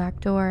and the back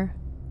door.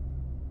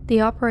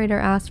 The operator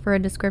asked for a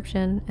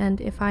description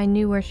and if I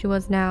knew where she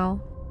was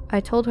now. I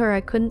told her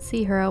I couldn't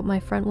see her out my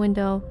front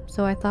window,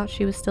 so I thought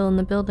she was still in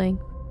the building.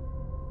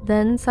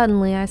 Then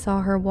suddenly I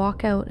saw her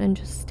walk out and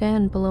just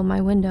stand below my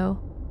window.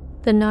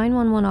 The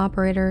 911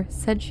 operator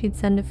said she'd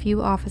send a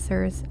few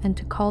officers and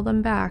to call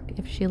them back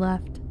if she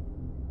left.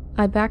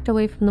 I backed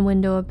away from the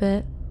window a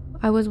bit.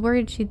 I was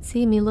worried she'd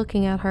see me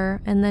looking at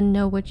her and then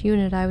know which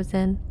unit I was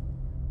in.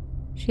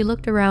 She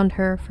looked around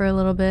her for a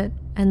little bit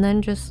and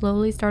then just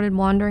slowly started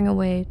wandering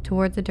away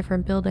towards a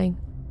different building.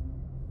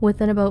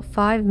 Within about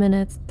 5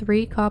 minutes,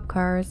 3 cop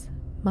cars,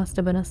 must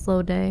have been a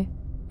slow day,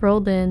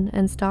 rolled in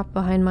and stopped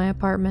behind my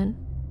apartment.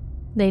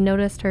 They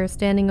noticed her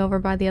standing over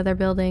by the other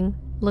building,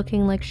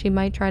 looking like she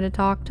might try to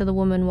talk to the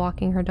woman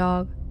walking her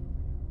dog.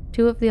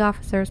 2 of the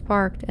officers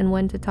parked and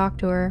went to talk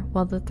to her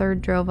while the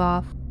 3rd drove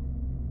off.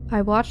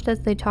 I watched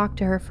as they talked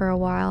to her for a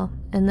while,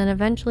 and then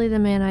eventually the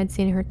man I'd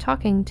seen her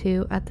talking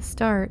to at the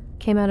start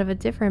came out of a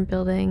different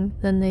building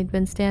than they'd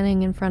been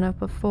standing in front of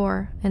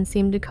before and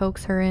seemed to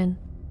coax her in.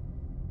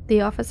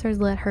 The officers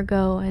let her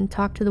go and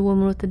talked to the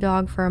woman with the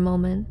dog for a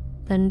moment,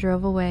 then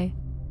drove away.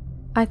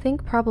 I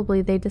think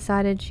probably they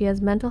decided she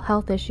has mental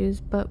health issues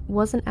but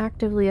wasn't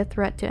actively a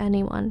threat to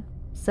anyone,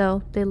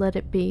 so they let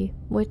it be,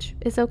 which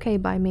is okay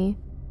by me.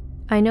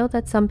 I know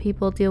that some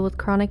people deal with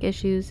chronic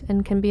issues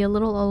and can be a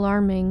little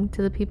alarming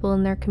to the people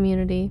in their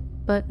community,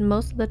 but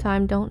most of the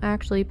time don't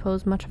actually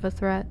pose much of a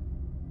threat.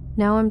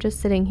 Now I'm just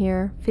sitting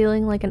here,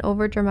 feeling like an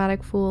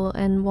overdramatic fool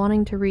and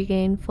wanting to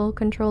regain full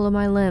control of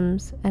my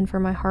limbs and for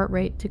my heart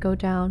rate to go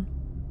down.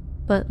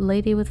 But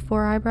lady with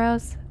 4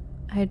 eyebrows,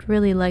 I'd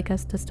really like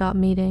us to stop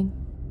meeting.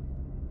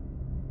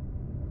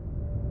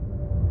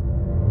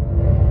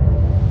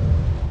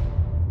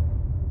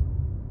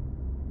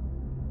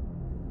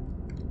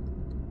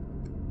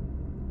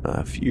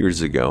 A few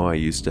years ago, I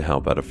used to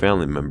help out a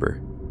family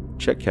member,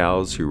 check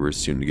cows who were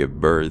soon to give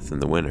birth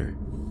in the winter.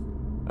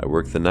 I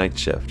worked the night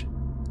shift,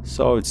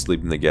 so I would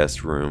sleep in the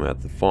guest room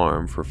at the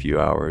farm for a few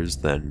hours,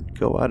 then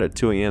go out at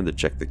 2 a.m. to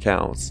check the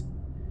cows,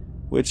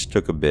 which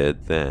took a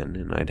bit then,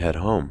 and I'd head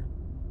home.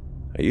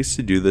 I used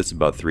to do this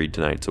about 3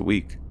 nights a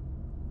week.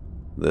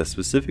 The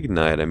specific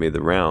night I made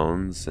the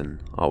rounds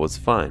and all was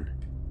fine,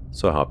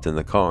 so I hopped in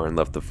the car and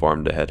left the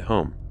farm to head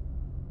home.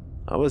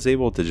 I was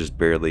able to just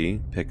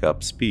barely pick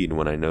up speed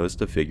when I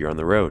noticed a figure on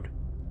the road.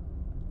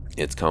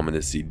 It's common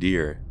to see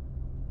deer,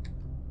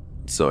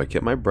 so I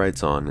kept my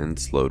brights on and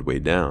slowed way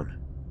down.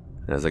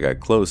 As I got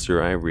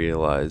closer, I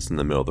realized in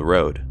the middle of the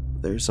road,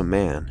 there's a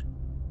man.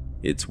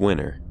 It's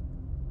winter,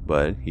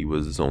 but he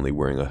was only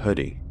wearing a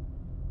hoodie.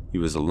 He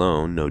was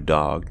alone, no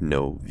dog,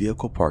 no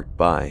vehicle parked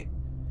by,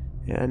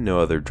 and no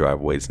other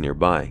driveways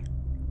nearby.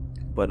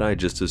 But I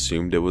just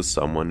assumed it was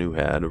someone who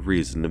had a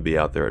reason to be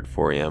out there at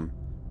 4 a.m.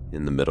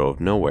 in the middle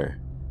of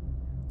nowhere.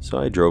 So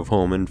I drove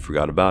home and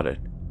forgot about it.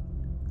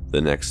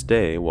 The next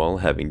day, while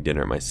having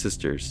dinner at my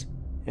sister's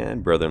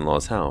and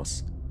brother-in-law's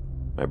house,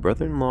 my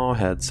brother-in-law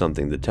had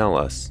something to tell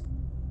us,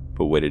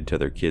 but waited till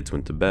their kids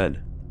went to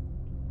bed.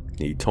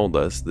 He told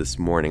us this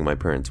morning my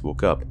parents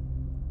woke up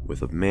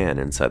with a man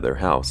inside their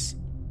house.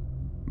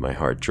 My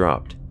heart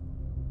dropped.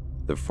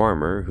 The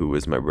farmer, who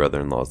was my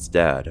brother-in-law's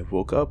dad,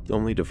 woke up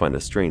only to find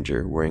a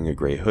stranger wearing a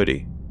gray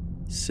hoodie,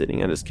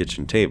 sitting at his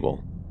kitchen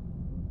table.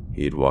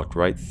 He had walked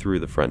right through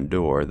the front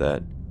door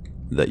that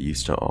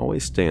used to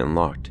always stay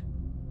unlocked.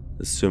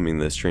 Assuming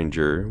the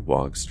stranger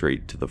walked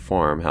straight to the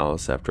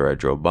farmhouse after I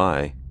drove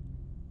by,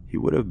 he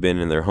would have been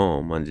in their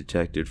home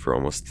undetected for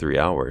almost 3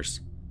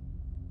 hours.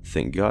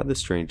 Thank God the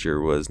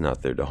stranger was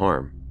not there to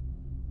harm.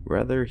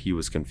 Rather, he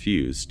was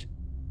confused.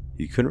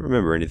 He couldn't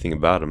remember anything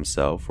about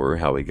himself or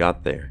how he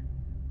got there.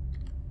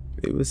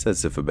 It was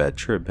as if a bad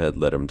trip had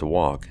led him to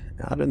walk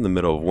out in the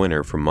middle of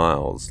winter for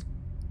miles,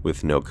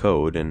 with no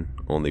coat and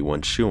only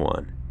one shoe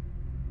on.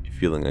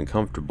 Feeling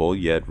uncomfortable,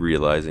 yet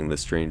realizing the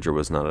stranger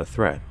was not a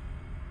threat,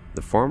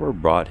 the farmer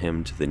brought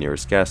him to the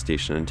nearest gas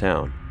station in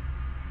town,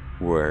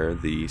 where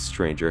the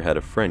stranger had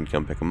a friend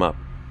come pick him up.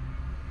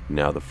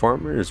 Now, the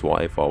farmer and his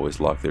wife always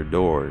locked their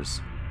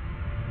doors.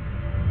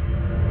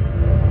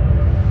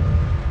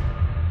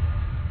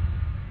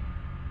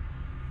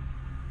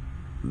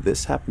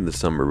 This happened the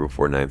summer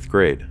before 9th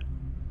grade.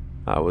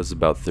 I was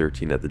about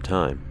 13 at the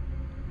time.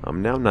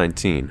 I'm now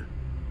 19.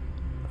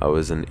 I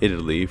was in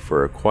Italy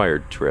for a choir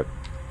trip.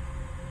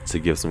 To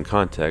give some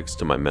context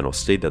to my mental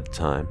state at the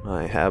time,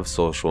 I have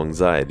social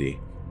anxiety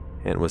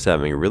and was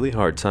having a really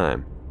hard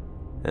time,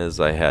 as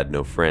I had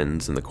no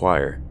friends in the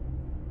choir.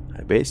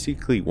 I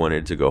basically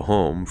wanted to go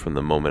home from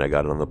the moment I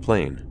got on the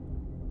plane.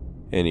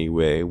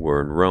 Anyway,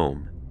 we're in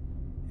Rome,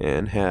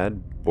 and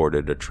had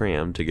boarded a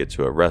tram to get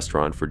to a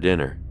restaurant for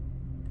dinner.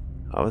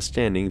 I was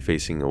standing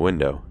facing a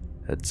window.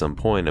 At some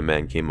point, a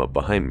man came up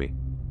behind me.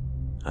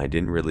 I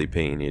didn't really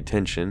pay any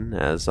attention,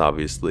 as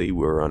obviously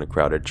we were on a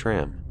crowded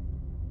tram.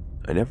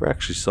 I never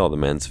actually saw the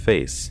man's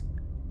face,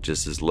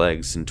 just his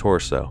legs and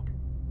torso.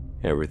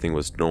 Everything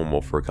was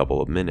normal for a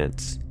couple of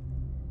minutes.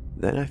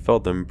 Then I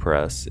felt them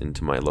press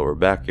into my lower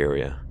back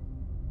area.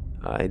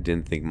 I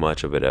didn't think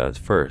much of it at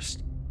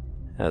first,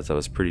 as I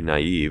was pretty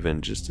naive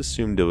and just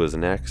assumed it was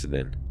an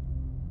accident.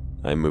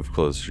 I moved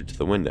closer to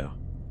the window.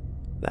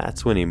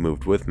 That's when he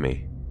moved with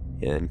me,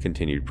 and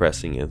continued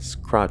pressing his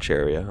crotch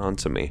area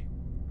onto me.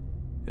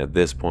 At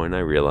this point I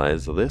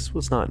realized this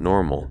was not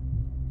normal,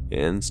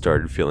 and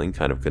started feeling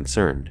kind of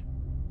concerned.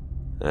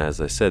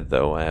 As I said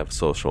though, I have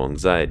social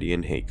anxiety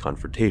and hate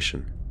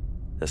confrontation,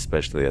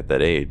 especially at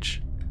that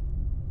age.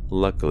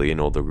 Luckily, an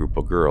older group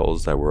of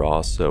girls that were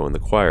also in the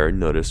choir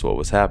noticed what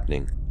was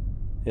happening,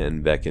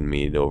 and beckoned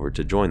me over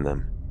to join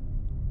them.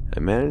 I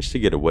managed to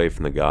get away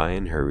from the guy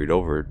and hurried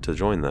over to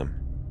join them.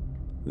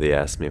 They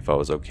asked me if I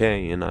was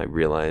okay, and I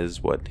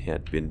realized what he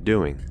had been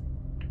doing.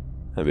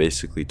 I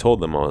basically told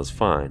them I was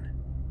fine,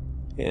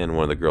 and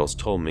one of the girls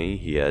told me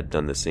he had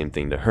done the same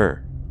thing to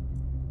her.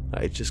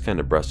 I just kind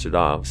of brushed it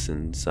off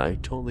since I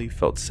totally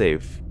felt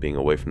safe being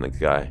away from the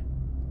guy.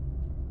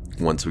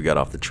 Once we got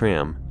off the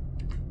tram,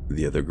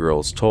 the other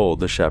girls told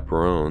the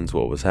chaperones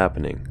what was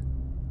happening.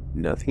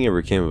 Nothing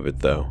ever came of it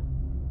though.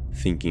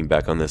 Thinking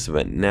back on this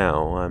event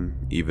now,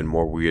 I'm even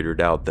more weirded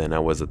out than I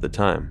was at the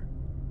time.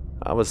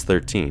 I was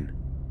 13,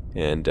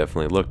 and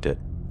definitely looked it.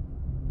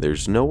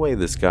 There's no way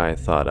this guy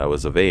thought I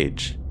was of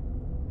age.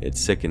 It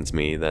sickens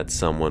me that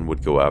someone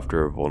would go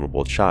after a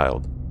vulnerable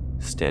child,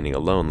 standing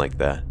alone like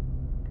that.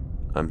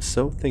 I'm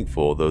so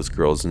thankful those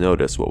girls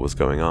noticed what was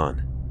going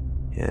on,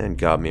 and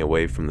got me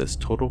away from this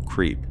total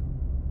creep.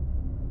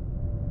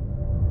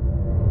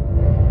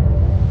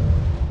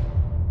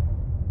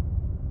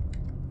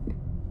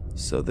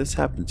 So this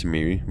happened to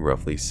me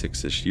roughly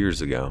 6-ish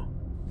years ago.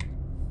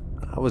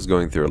 I was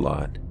going through a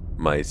lot.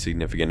 My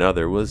significant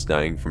other was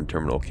dying from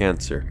terminal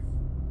cancer,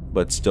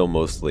 but still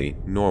mostly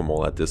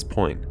normal at this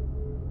point.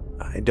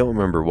 I don't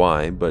remember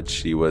why, but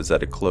she was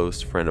at a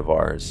close friend of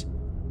ours,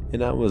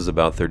 and I was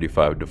about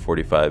 35 to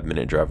 45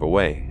 minute drive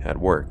away at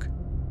work.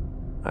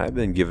 I had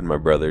been given my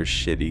brother's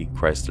shitty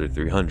Chrysler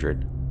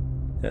 300,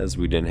 as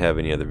we didn't have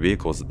any other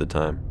vehicles at the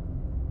time.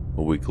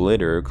 A week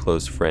later, a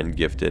close friend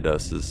gifted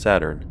us a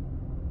Saturn.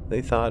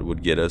 They thought it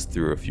would get us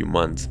through a few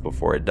months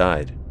before it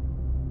died.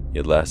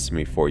 It lasted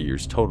me 4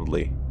 years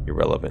totally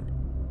irrelevant.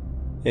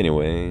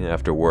 Anyway,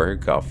 after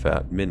work, off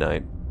at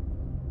midnight,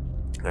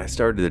 I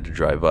started to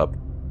drive up.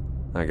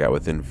 I got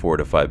within 4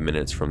 to 5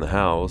 minutes from the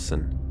house,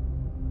 and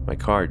My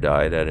car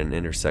died at an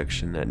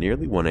intersection at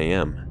nearly 1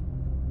 a.m.,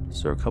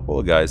 so a couple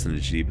of guys in a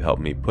Jeep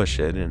helped me push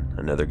it, and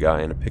another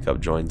guy in a pickup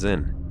joins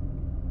in.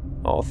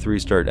 All three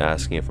start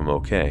asking if I'm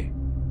okay,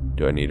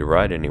 do I need a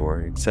ride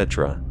anywhere,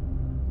 etc.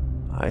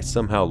 I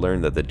somehow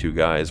learned that the two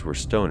guys were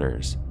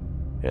stoners,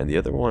 and the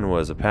other one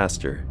was a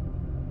pastor.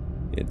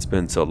 It's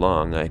been so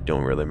long I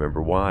don't really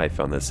remember why I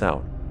found this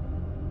out,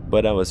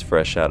 but I was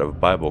fresh out of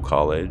Bible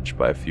college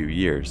by a few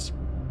years,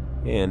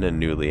 and a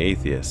newly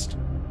atheist.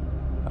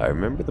 I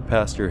remember the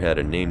pastor had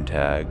a name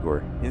tag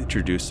or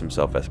introduced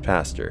himself as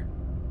pastor,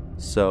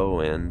 so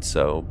and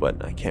so,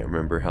 but I can't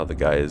remember how the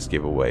guys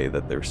gave away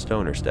that they're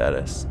stoner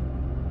status.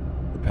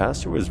 The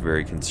pastor was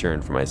very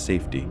concerned for my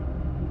safety.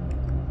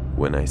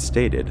 When I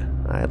stated,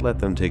 I had let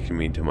them take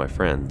me to my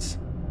friends.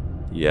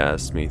 He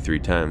asked me 3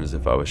 times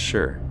if I was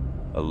sure,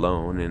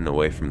 alone and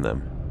away from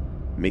them,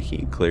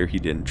 making it clear he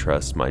didn't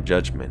trust my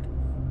judgment.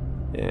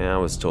 And I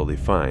was totally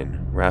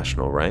fine,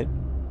 rational, right?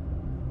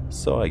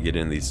 So I get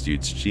in these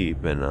dudes'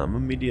 Jeep and I'm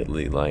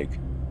immediately like,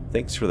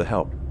 thanks for the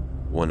help.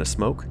 Want a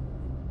smoke?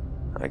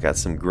 I got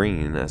some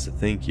green as a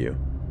thank you.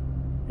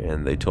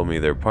 And they told me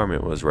their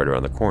apartment was right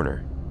around the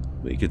corner.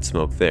 We could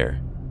smoke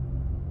there.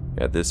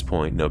 At this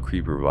point, no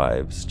creeper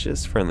vibes,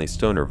 just friendly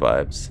stoner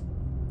vibes.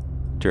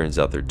 Turns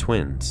out they're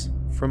twins,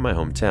 from my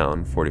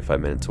hometown, 45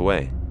 minutes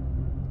away.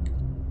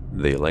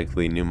 They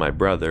likely knew my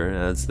brother,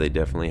 as they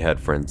definitely had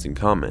friends in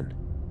common,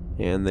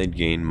 and they'd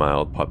gained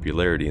mild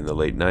popularity in the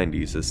late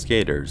 90s as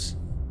skaters.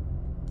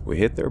 We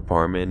hit their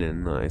apartment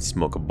and I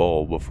smoke a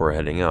bowl before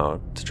heading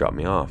out to drop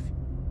me off.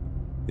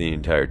 The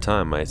entire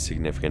time my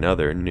significant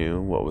other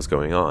knew what was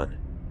going on,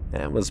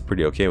 and was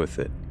pretty okay with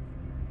it.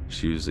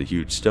 She was a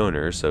huge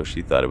stoner, so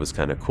she thought it was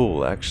kinda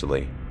cool,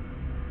 actually.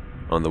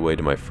 On the way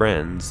to my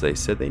friends, they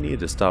said they needed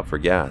to stop for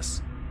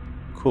gas.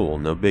 Cool,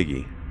 no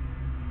biggie.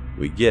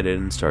 We get it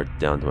and start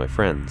down to my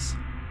friends.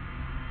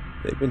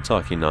 They've been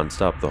talking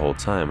non-stop the whole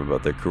time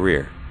about their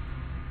career.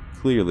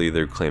 Clearly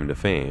their claim to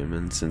fame,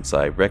 and since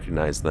I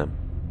recognized them,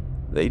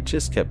 they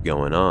just kept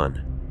going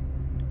on.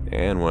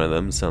 And one of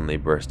them suddenly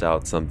burst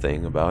out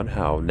something about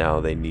how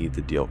now they need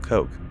to deal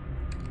coke.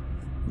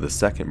 The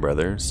second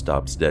brother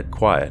stops dead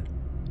quiet,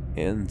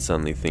 and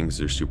suddenly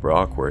things are super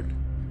awkward.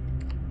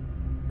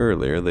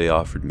 Earlier they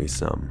offered me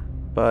some,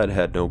 but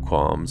had no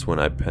qualms when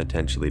I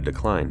potentially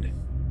declined,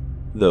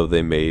 though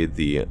they made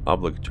the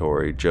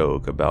obligatory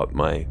joke about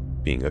my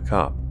being a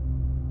cop.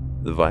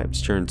 The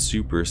vibes turned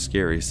super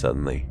scary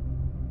suddenly.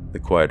 The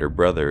quieter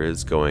brother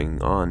is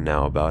going on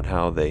now about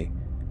how the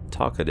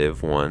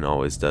talkative one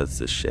always does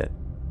this shit,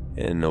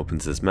 and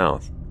opens his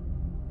mouth,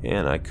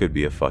 and I could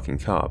be a fucking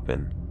cop,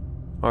 and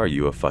are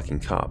you a fucking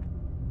cop?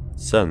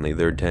 Suddenly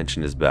their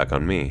attention is back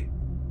on me,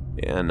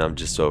 and I'm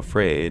just so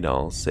afraid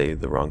I'll say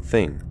the wrong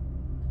thing.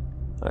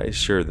 I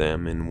assure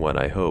them in what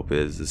I hope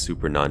is a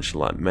super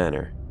nonchalant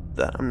manner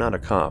that I'm not a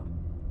cop,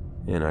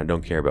 and I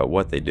don't care about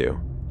what they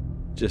do,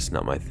 just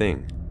not my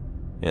thing,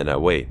 and I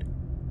wait.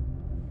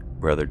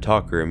 Brother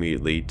Talker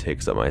immediately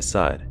takes up my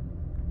side,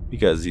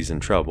 because he's in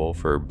trouble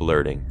for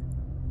blurting,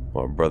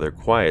 while Brother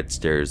Quiet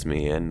stares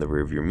me in the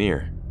rearview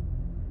mirror.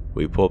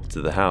 We pull up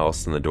to the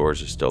house and the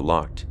doors are still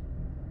locked.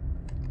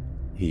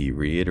 He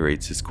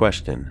reiterates his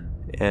question,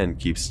 and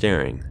keeps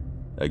staring,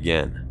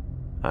 again.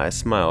 I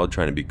smiled,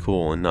 trying to be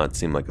cool and not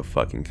seem like a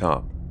fucking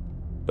cop,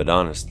 but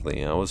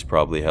honestly, I was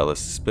probably hella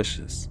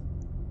suspicious.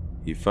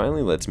 He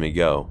finally lets me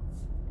go.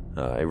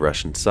 I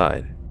rush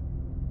inside.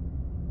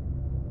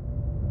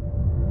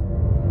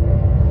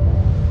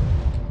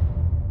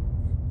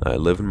 I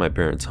live in my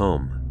parents'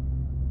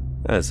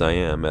 home, as I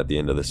am at the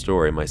end of the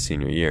story my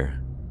senior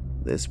year.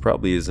 This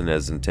probably isn't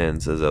as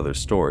intense as other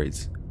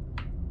stories,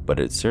 but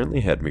it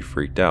certainly had me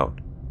freaked out.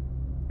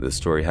 This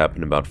story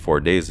happened about 4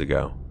 days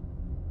ago.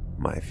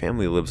 My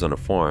family lives on a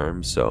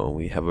farm, so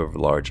we have a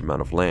large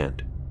amount of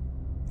land,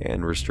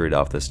 and we're straight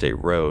off the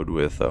state road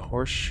with a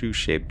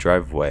horseshoe-shaped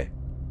driveway.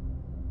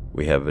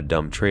 We have a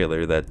dump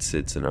trailer that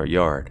sits in our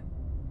yard,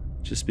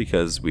 just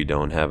because we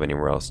don't have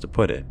anywhere else to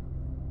put it.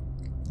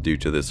 Due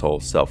to this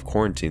whole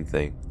self-quarantine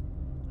thing,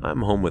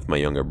 I'm home with my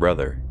younger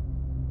brother.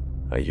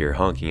 I hear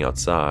honking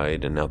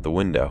outside, and out the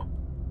window,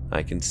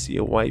 I can see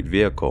a white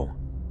vehicle.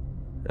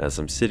 As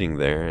I'm sitting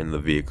there, and the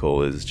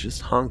vehicle is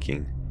just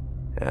honking,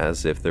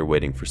 as if they're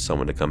waiting for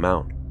someone to come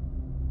out.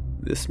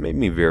 This made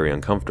me very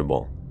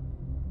uncomfortable.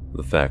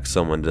 The fact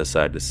someone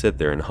decided to sit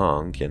there and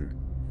honk and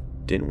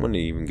didn't want to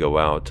even go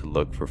out to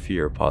look for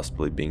fear of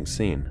possibly being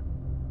seen.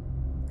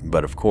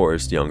 But of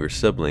course, younger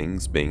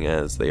siblings, being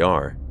as they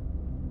are,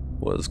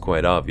 was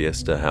quite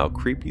obvious to how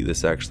creepy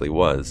this actually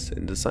was,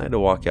 and decided to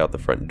walk out the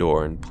front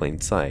door in plain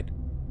sight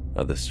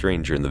of the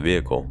stranger in the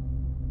vehicle.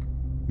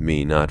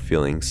 Me not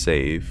feeling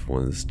safe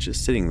was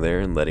just sitting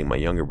there and letting my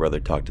younger brother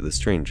talk to the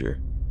stranger,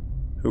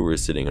 who were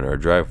sitting in our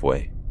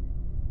driveway.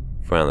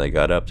 Finally I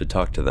got up to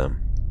talk to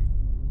them.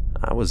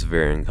 I was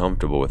very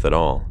uncomfortable with it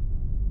all.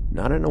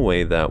 Not in a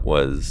way that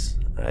was,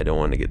 I don't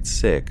want to get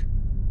sick,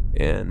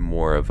 and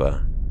more of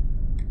a,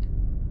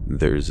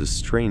 there's a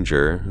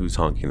stranger who's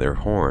honking their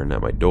horn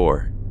at my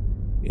door.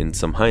 In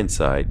some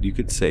hindsight, you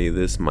could say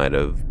this might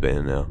have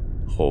been a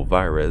whole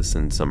virus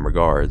in some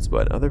regards,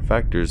 but other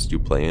factors do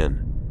play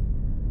in.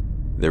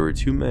 There were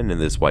 2 men in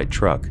this white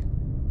truck,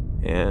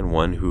 and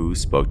one who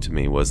spoke to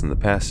me was in the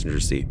passenger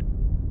seat.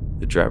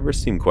 The driver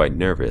seemed quite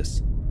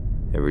nervous.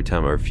 Every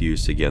time I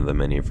refused to give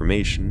them any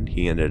information,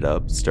 he ended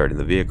up starting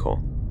the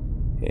vehicle,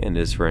 and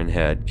his friend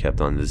had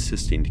kept on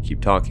insisting to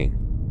keep talking,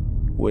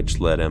 which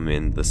led him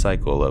in the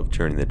cycle of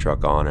turning the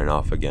truck on and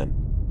off again.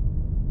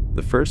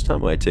 The first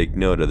time I take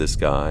note of this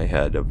guy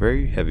had a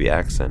very heavy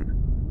accent,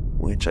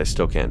 which I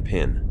still can't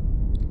pin.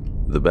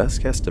 The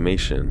best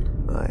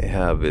guesstimation I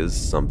have is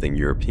something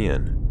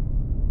European.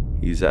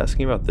 He's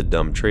asking about the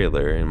dumb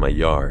trailer in my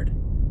yard,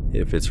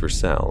 if it's for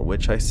sale,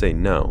 which I say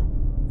no,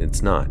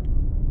 it's not.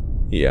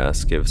 He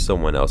asks if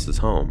someone else is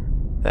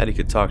home, that he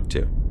could talk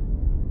to.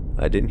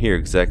 I didn't hear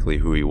exactly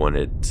who he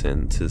wanted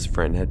since his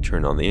friend had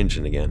turned on the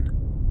engine again.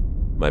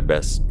 My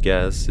best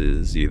guess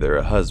is either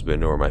a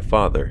husband or my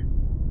father.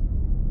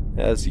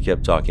 As he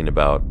kept talking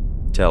about,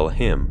 tell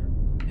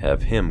him,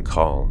 have him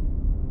call.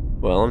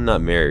 Well, I'm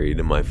not married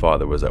and my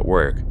father was at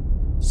work,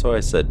 so I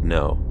said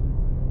no.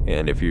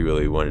 And if he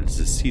really wanted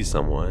to see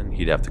someone,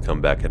 he'd have to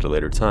come back at a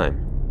later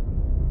time.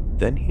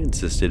 Then he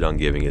insisted on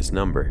giving his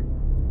number,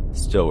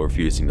 still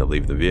refusing to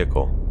leave the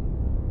vehicle.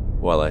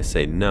 While I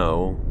say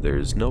no,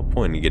 there's no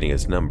point in getting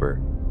his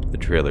number, the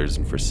trailer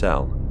isn't for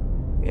sale,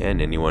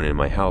 and anyone in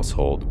my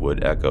household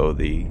would echo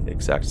the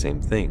exact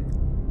same thing.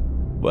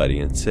 But he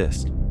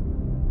insists.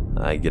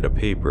 I get a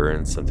paper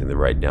and something to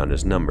write down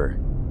his number.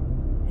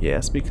 He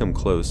asked me to come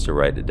close to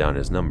write it down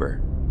his number,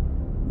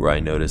 where I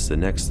noticed the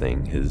next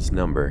thing, his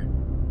number.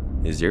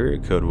 His area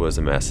code was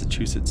a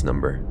Massachusetts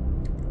number.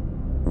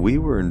 We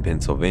were in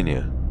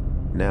Pennsylvania.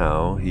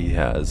 Now he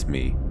has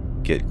me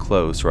get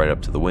close right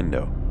up to the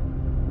window,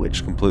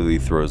 which completely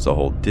throws the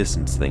whole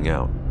distance thing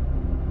out.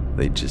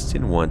 They just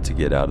didn't want to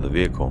get out of the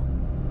vehicle,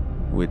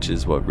 which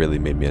is what really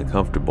made me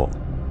uncomfortable.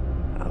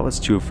 I was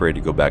too afraid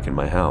to go back in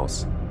my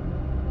house.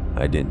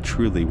 I didn't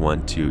truly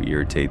want to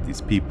irritate these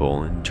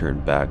people and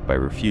turn back by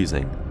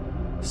refusing,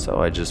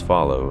 so I just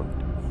followed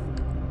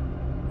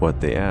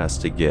what they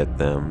asked to get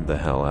them the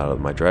hell out of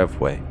my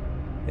driveway,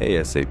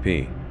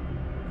 ASAP.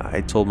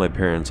 I told my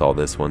parents all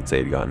this once they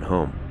had gotten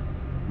home,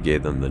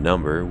 gave them the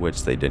number,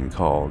 which they didn't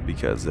call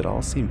because it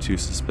all seemed too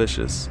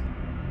suspicious.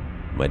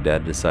 My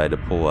dad decided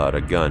to pull out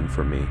a gun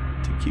for me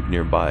to keep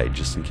nearby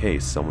just in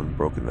case someone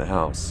broke in the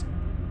house.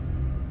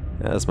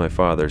 As my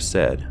father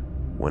said,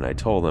 when I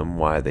told him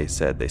why they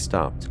said they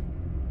stopped,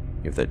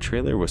 if that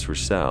trailer was for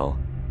sale,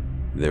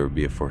 there would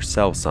be a for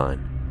sale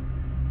sign.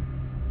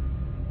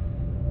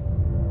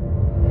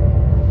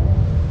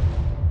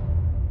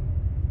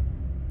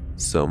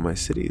 So my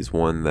city is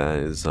one that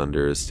is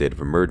under a state of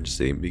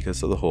emergency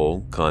because of the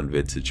whole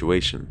COVID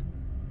situation.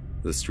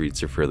 The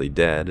streets are fairly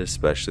dead,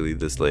 especially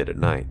this late at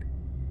night.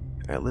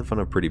 I live on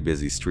a pretty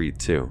busy street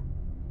too.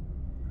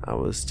 I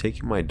was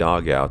taking my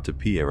dog out to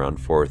pee around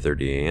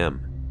 4:30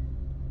 a.m.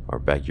 Our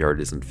backyard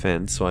isn't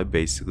fenced, so I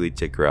basically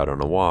take her out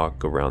on a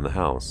walk around the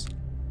house.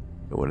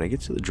 And when I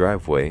get to the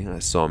driveway, I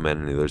saw a man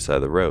on the other side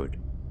of the road,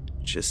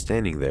 just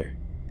standing there,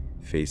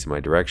 facing my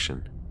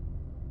direction.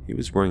 He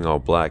was wearing all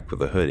black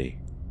with a hoodie,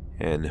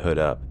 and hood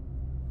up,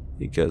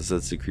 because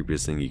that's the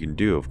creepiest thing you can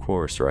do, of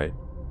course, right?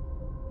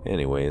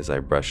 Anyways, I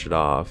brush it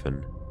off,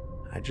 and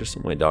I just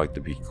want my dog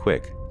to pee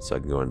quick so I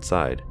can go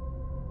inside.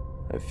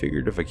 I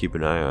figured if I keep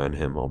an eye on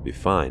him, I'll be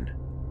fine.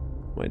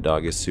 My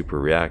dog is super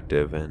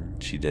reactive,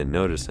 and she didn't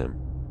notice him.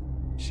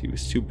 She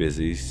was too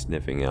busy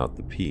sniffing out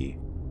the pee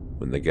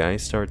when the guy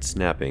starts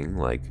snapping,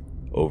 like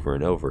over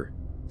and over,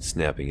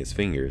 snapping his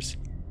fingers.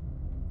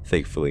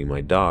 Thankfully,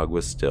 my dog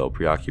was still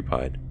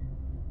preoccupied,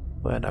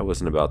 but I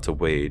wasn't about to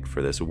wait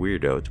for this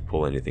weirdo to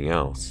pull anything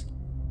else.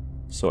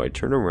 So I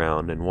turn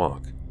around and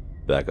walk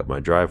back up my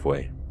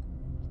driveway.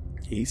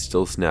 He's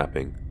still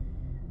snapping,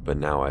 but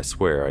now I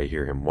swear I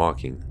hear him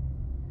walking.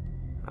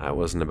 I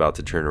wasn't about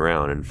to turn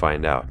around and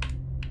find out.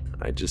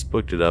 I just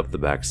booked it up the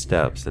back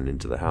steps and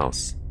into the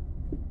house.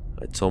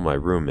 I told my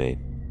roommate,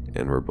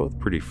 and we're both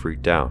pretty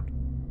freaked out,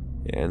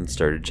 and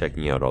started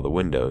checking out all the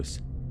windows.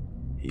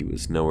 He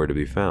was nowhere to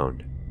be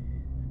found.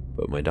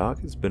 But my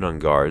dog has been on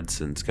guard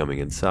since coming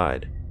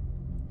inside.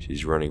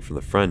 She's running from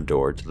the front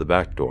door to the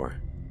back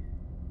door.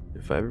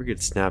 If I ever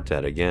get snapped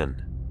at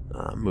again,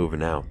 I'm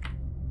moving out.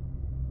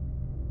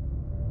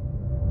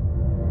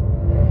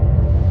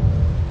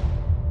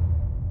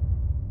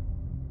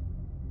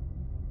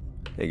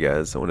 Hey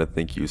guys, I want to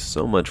thank you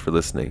so much for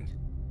listening.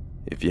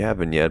 If you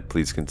haven't yet,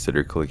 please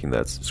consider clicking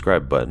that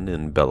subscribe button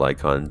and bell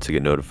icon to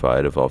get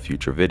notified of all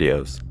future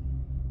videos.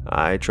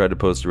 I try to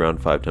post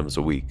around 5 times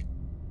a week.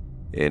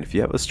 And if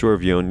you have a story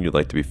of your own you'd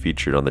like to be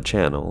featured on the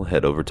channel,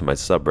 head over to my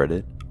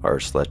subreddit,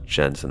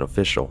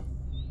 r/JensenOfficial.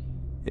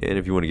 And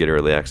if you want to get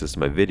early access to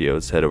my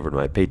videos, head over to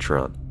my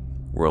Patreon,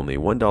 where only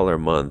 $1 a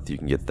month you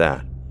can get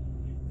that.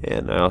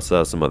 And I also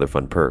have some other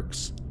fun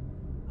perks.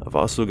 I've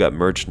also got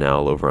merch now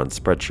over on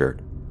Spreadshirt.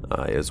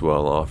 I as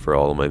well offer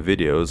all of my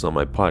videos on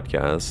my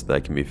podcast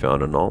that can be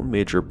found on all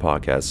major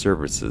podcast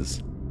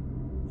services.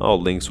 All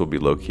links will be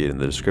located in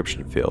the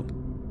description field.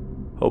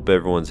 Hope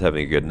everyone's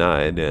having a good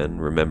night, and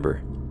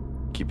remember,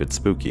 keep it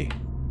spooky.